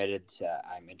just admitted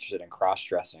I'm interested in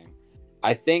cross-dressing,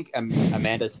 I think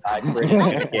Amanda Seyfried is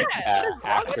going to get What is wrong with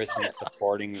actress in a that?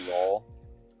 supporting role.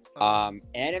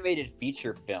 Animated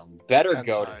feature film better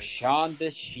go to Hentai. Shaun the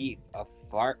Sheep of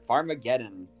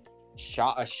Farmageddon.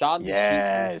 Shaun the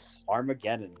Yes. Sheep of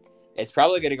Armageddon. It's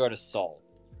probably going to go to Soul.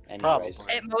 Anyways,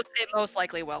 Probably. It most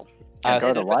likely will.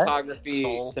 Go to what?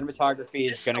 Soul. Cinematography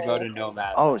is Just going to go to Soul.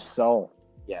 Nomad. Oh, Soul.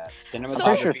 Yeah, I'm pretty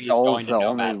cinematography sure is Soul's going to the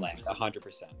only- Nomadland,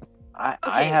 100%. I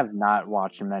Okay. have not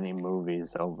watched many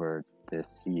movies over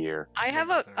this year. I have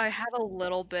neither. a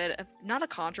little bit of not a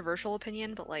controversial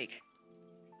opinion, but like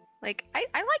I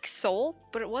like Soul,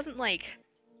 but it wasn't like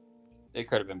It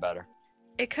could have been better.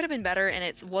 it could have been better, and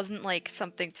it wasn't like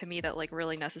something to me that like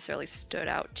really necessarily stood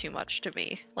out too much to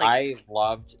me. Like I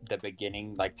loved the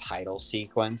beginning, like title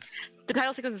sequence. the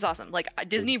title sequence is awesome. Like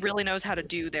Disney really knows how to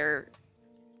do their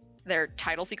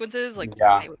title sequences. Like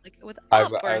Yeah. say with I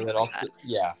Up or would anything like also, that.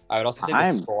 yeah, I would also say the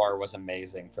I'm- score was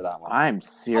amazing for that one. I'm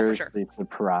seriously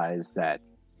surprised that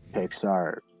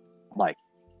Pixar,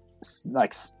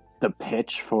 the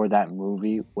pitch for that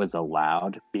movie was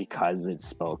allowed because it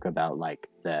spoke about like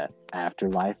the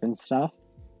afterlife and stuff.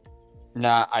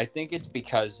 Nah, I think it's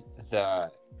because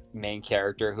the main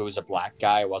character, who was a black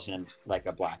guy, wasn't like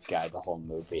a black guy the whole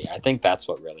movie. I think that's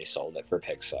what really sold it for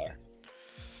Pixar.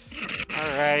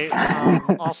 All right.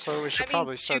 Also, we should I mean,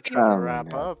 probably start you trying to can-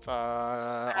 wrap up.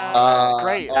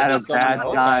 Great. At a so many bad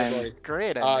more time. categories.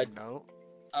 Great ending note.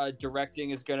 Directing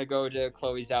is gonna go to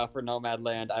Chloe Zhao for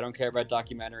Nomadland. I don't care about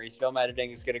documentaries. Film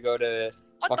editing is gonna go to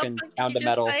What fucking the fuck Sound did of you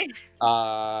Metal. just say?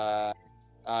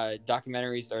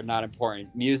 Documentaries are not important.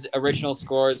 Original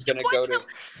score is gonna go to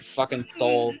fucking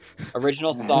Soul.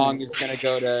 Original song is gonna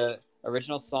go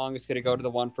to the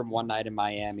one from One Night in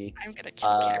Miami. I'm gonna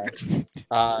kill Cameron.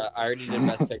 I already did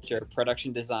Best Picture.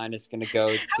 Production design is gonna go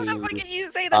How the to fuck can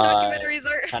you say the uh, documentaries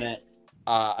are? Tenet.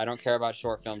 I don't care about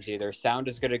short films either. Sound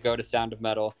is gonna go to Sound of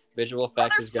Metal. Visual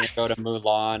effects is gonna go to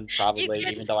Mulan, probably,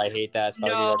 can- even though I hate that. It's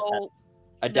probably gonna go to Tenet. No.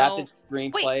 Adapted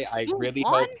screenplay, I really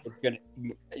hope Mulan? it's gonna.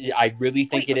 I really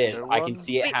think Wait, it is. I Mulan? can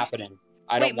see it Wait, happening.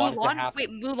 I don't want it to happen. Wait,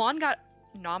 Mulan got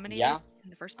nominated Yeah. in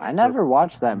the first I place. never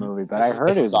watched that movie, but I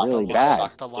heard it was sucks. really It bad.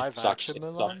 sucks. The It live sucks. action It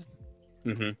Mulan? sucks.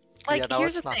 Mm-hmm. Like, Yeah, no,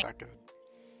 here's it's the not thing. that good.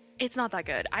 It's not that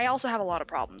good. I also have a lot of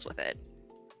problems with it.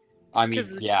 I mean,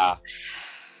 'Cause- yeah.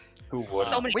 Who would?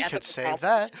 So many We ethical could save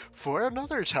problems. that for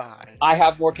another time. I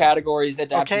have more categories.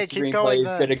 Adapted Okay, keep screenplay going is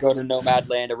then. gonna go to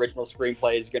Nomadland. Original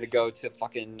screenplay is gonna go to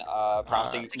fucking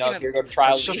Promising. Speaking No, of- it's gonna go to Trial.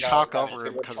 Let's of just Chicago talk 7. over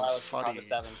him It's gonna go to 'cause it's Trial of Chicago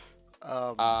funny.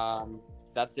 7.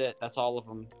 That's it. That's all of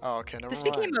them. Oh, okay, never This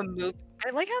mind. became a movie.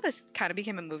 I like how this kind of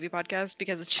became a movie podcast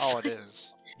because it's just. Oh, it like-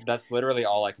 is. That's literally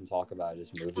all I can talk about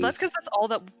is movies. Well, that's because that's all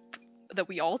that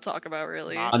we all talk about,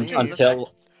 really. Not me.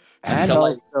 until And Until I-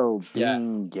 also yeah.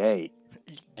 being gay.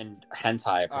 and hentai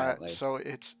All right, apparently. so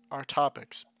it's our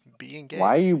topics: being gay.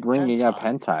 Why are you bringing up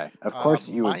Hentai. hentai? Of course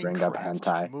you would bring up Minecraft,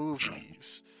 hentai.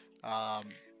 movies,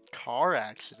 car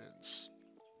accidents.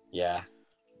 Yeah.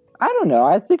 I don't know.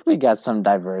 I think we got some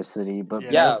diversity, but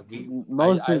Yeah,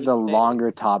 most I of the would say-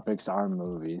 longer topics are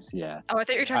movies. Yeah. Oh, I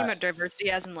thought you were talking Yes. about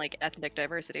diversity as in like ethnic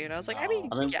diversity, and I was like, I No. mean,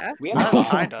 I mean, yeah, we have some.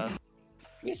 Kinda.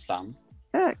 We have some.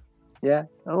 Yeah,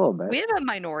 a little bit. we have a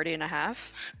minority and a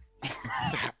half.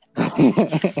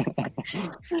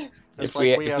 It's If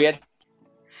like we we had- have.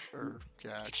 Or,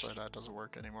 yeah, actually, that doesn't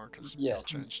work anymore because Yeah. y'all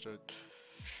changed it.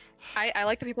 I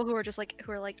like the people who are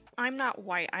like, I'm not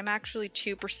white. I'm actually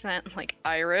 2% like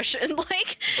Irish and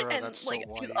like Bro, and that's so like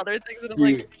white. other things. And I'm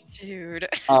Dude. like, dude.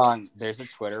 There's a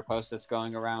Twitter post that's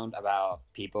going around about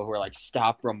people who are like,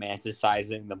 stop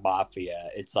romanticizing the mafia.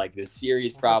 It's like this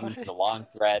serious problem. It's a What? long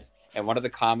thread. And one of the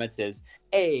comments is,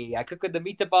 hey, I cook with the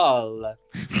meatball.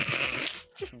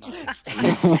 Nice.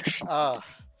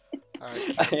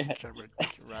 Can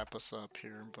wrap us up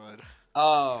here, bud.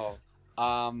 Oh,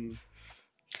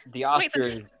 the Wait,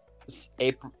 that's- Oscars,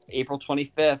 April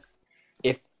 25th.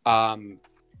 If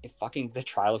fucking The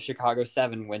Trial of Chicago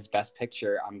 7 wins Best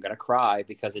Picture, I'm gonna cry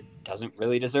because it doesn't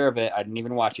really deserve it. I didn't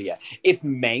even watch it yet. If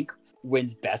Mank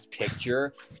wins Best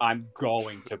Picture, I'm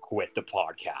going to quit the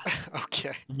podcast.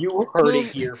 Okay. You heard it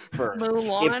Mul- here first.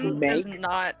 Mulan does Mank-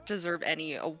 not deserve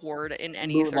any award in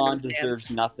any Mulan circumstance.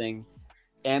 deserves nothing.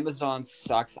 Amazon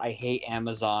sucks. I hate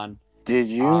Amazon. Did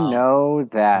you Um, know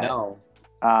that No.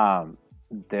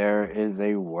 there is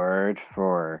a word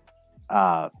for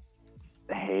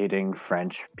hating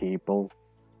French people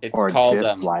It's or called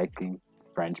disliking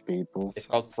French people? it's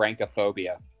called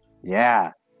francophobia.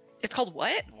 Yeah. It's called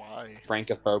what? Why?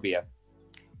 Francophobia.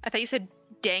 I thought you said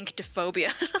danktophobia.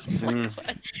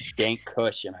 Mm. Dank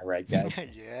Kush, am I right, guys?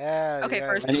 Yeah. Okay, yeah,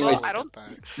 first we of all, look I at don't-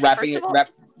 that. Wrapping First it. of all- Wrap,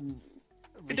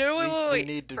 No, wait.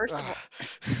 We need to. First of all-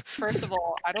 First of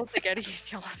all, I don't think any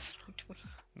of y'all have smoked weed.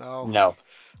 no. no.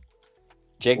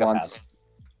 Jacob Once. has.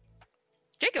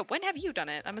 Jacob, when have you done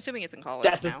it? I'm assuming it's in college.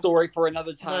 That's a now. story for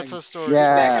another time. That's a story.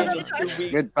 Yeah. Back in Another 2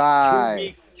 weeks. Goodbye. 2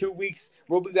 weeks. 2 weeks.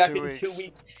 We'll be back 2 in weeks. 2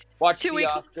 weeks. Watch 2 the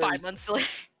weeks, Oscars. 5 months later.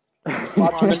 Watch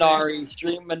Watch Minari.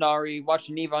 Stream Minari. Watch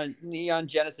Neon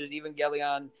Genesis.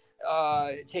 Evangelion.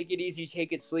 Take it easy.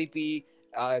 Take it sleepy.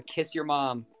 Kiss your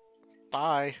mom.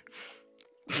 Bye.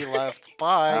 He left. Oh,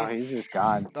 Bye. he's just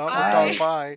gone. No, Bye. no, bye.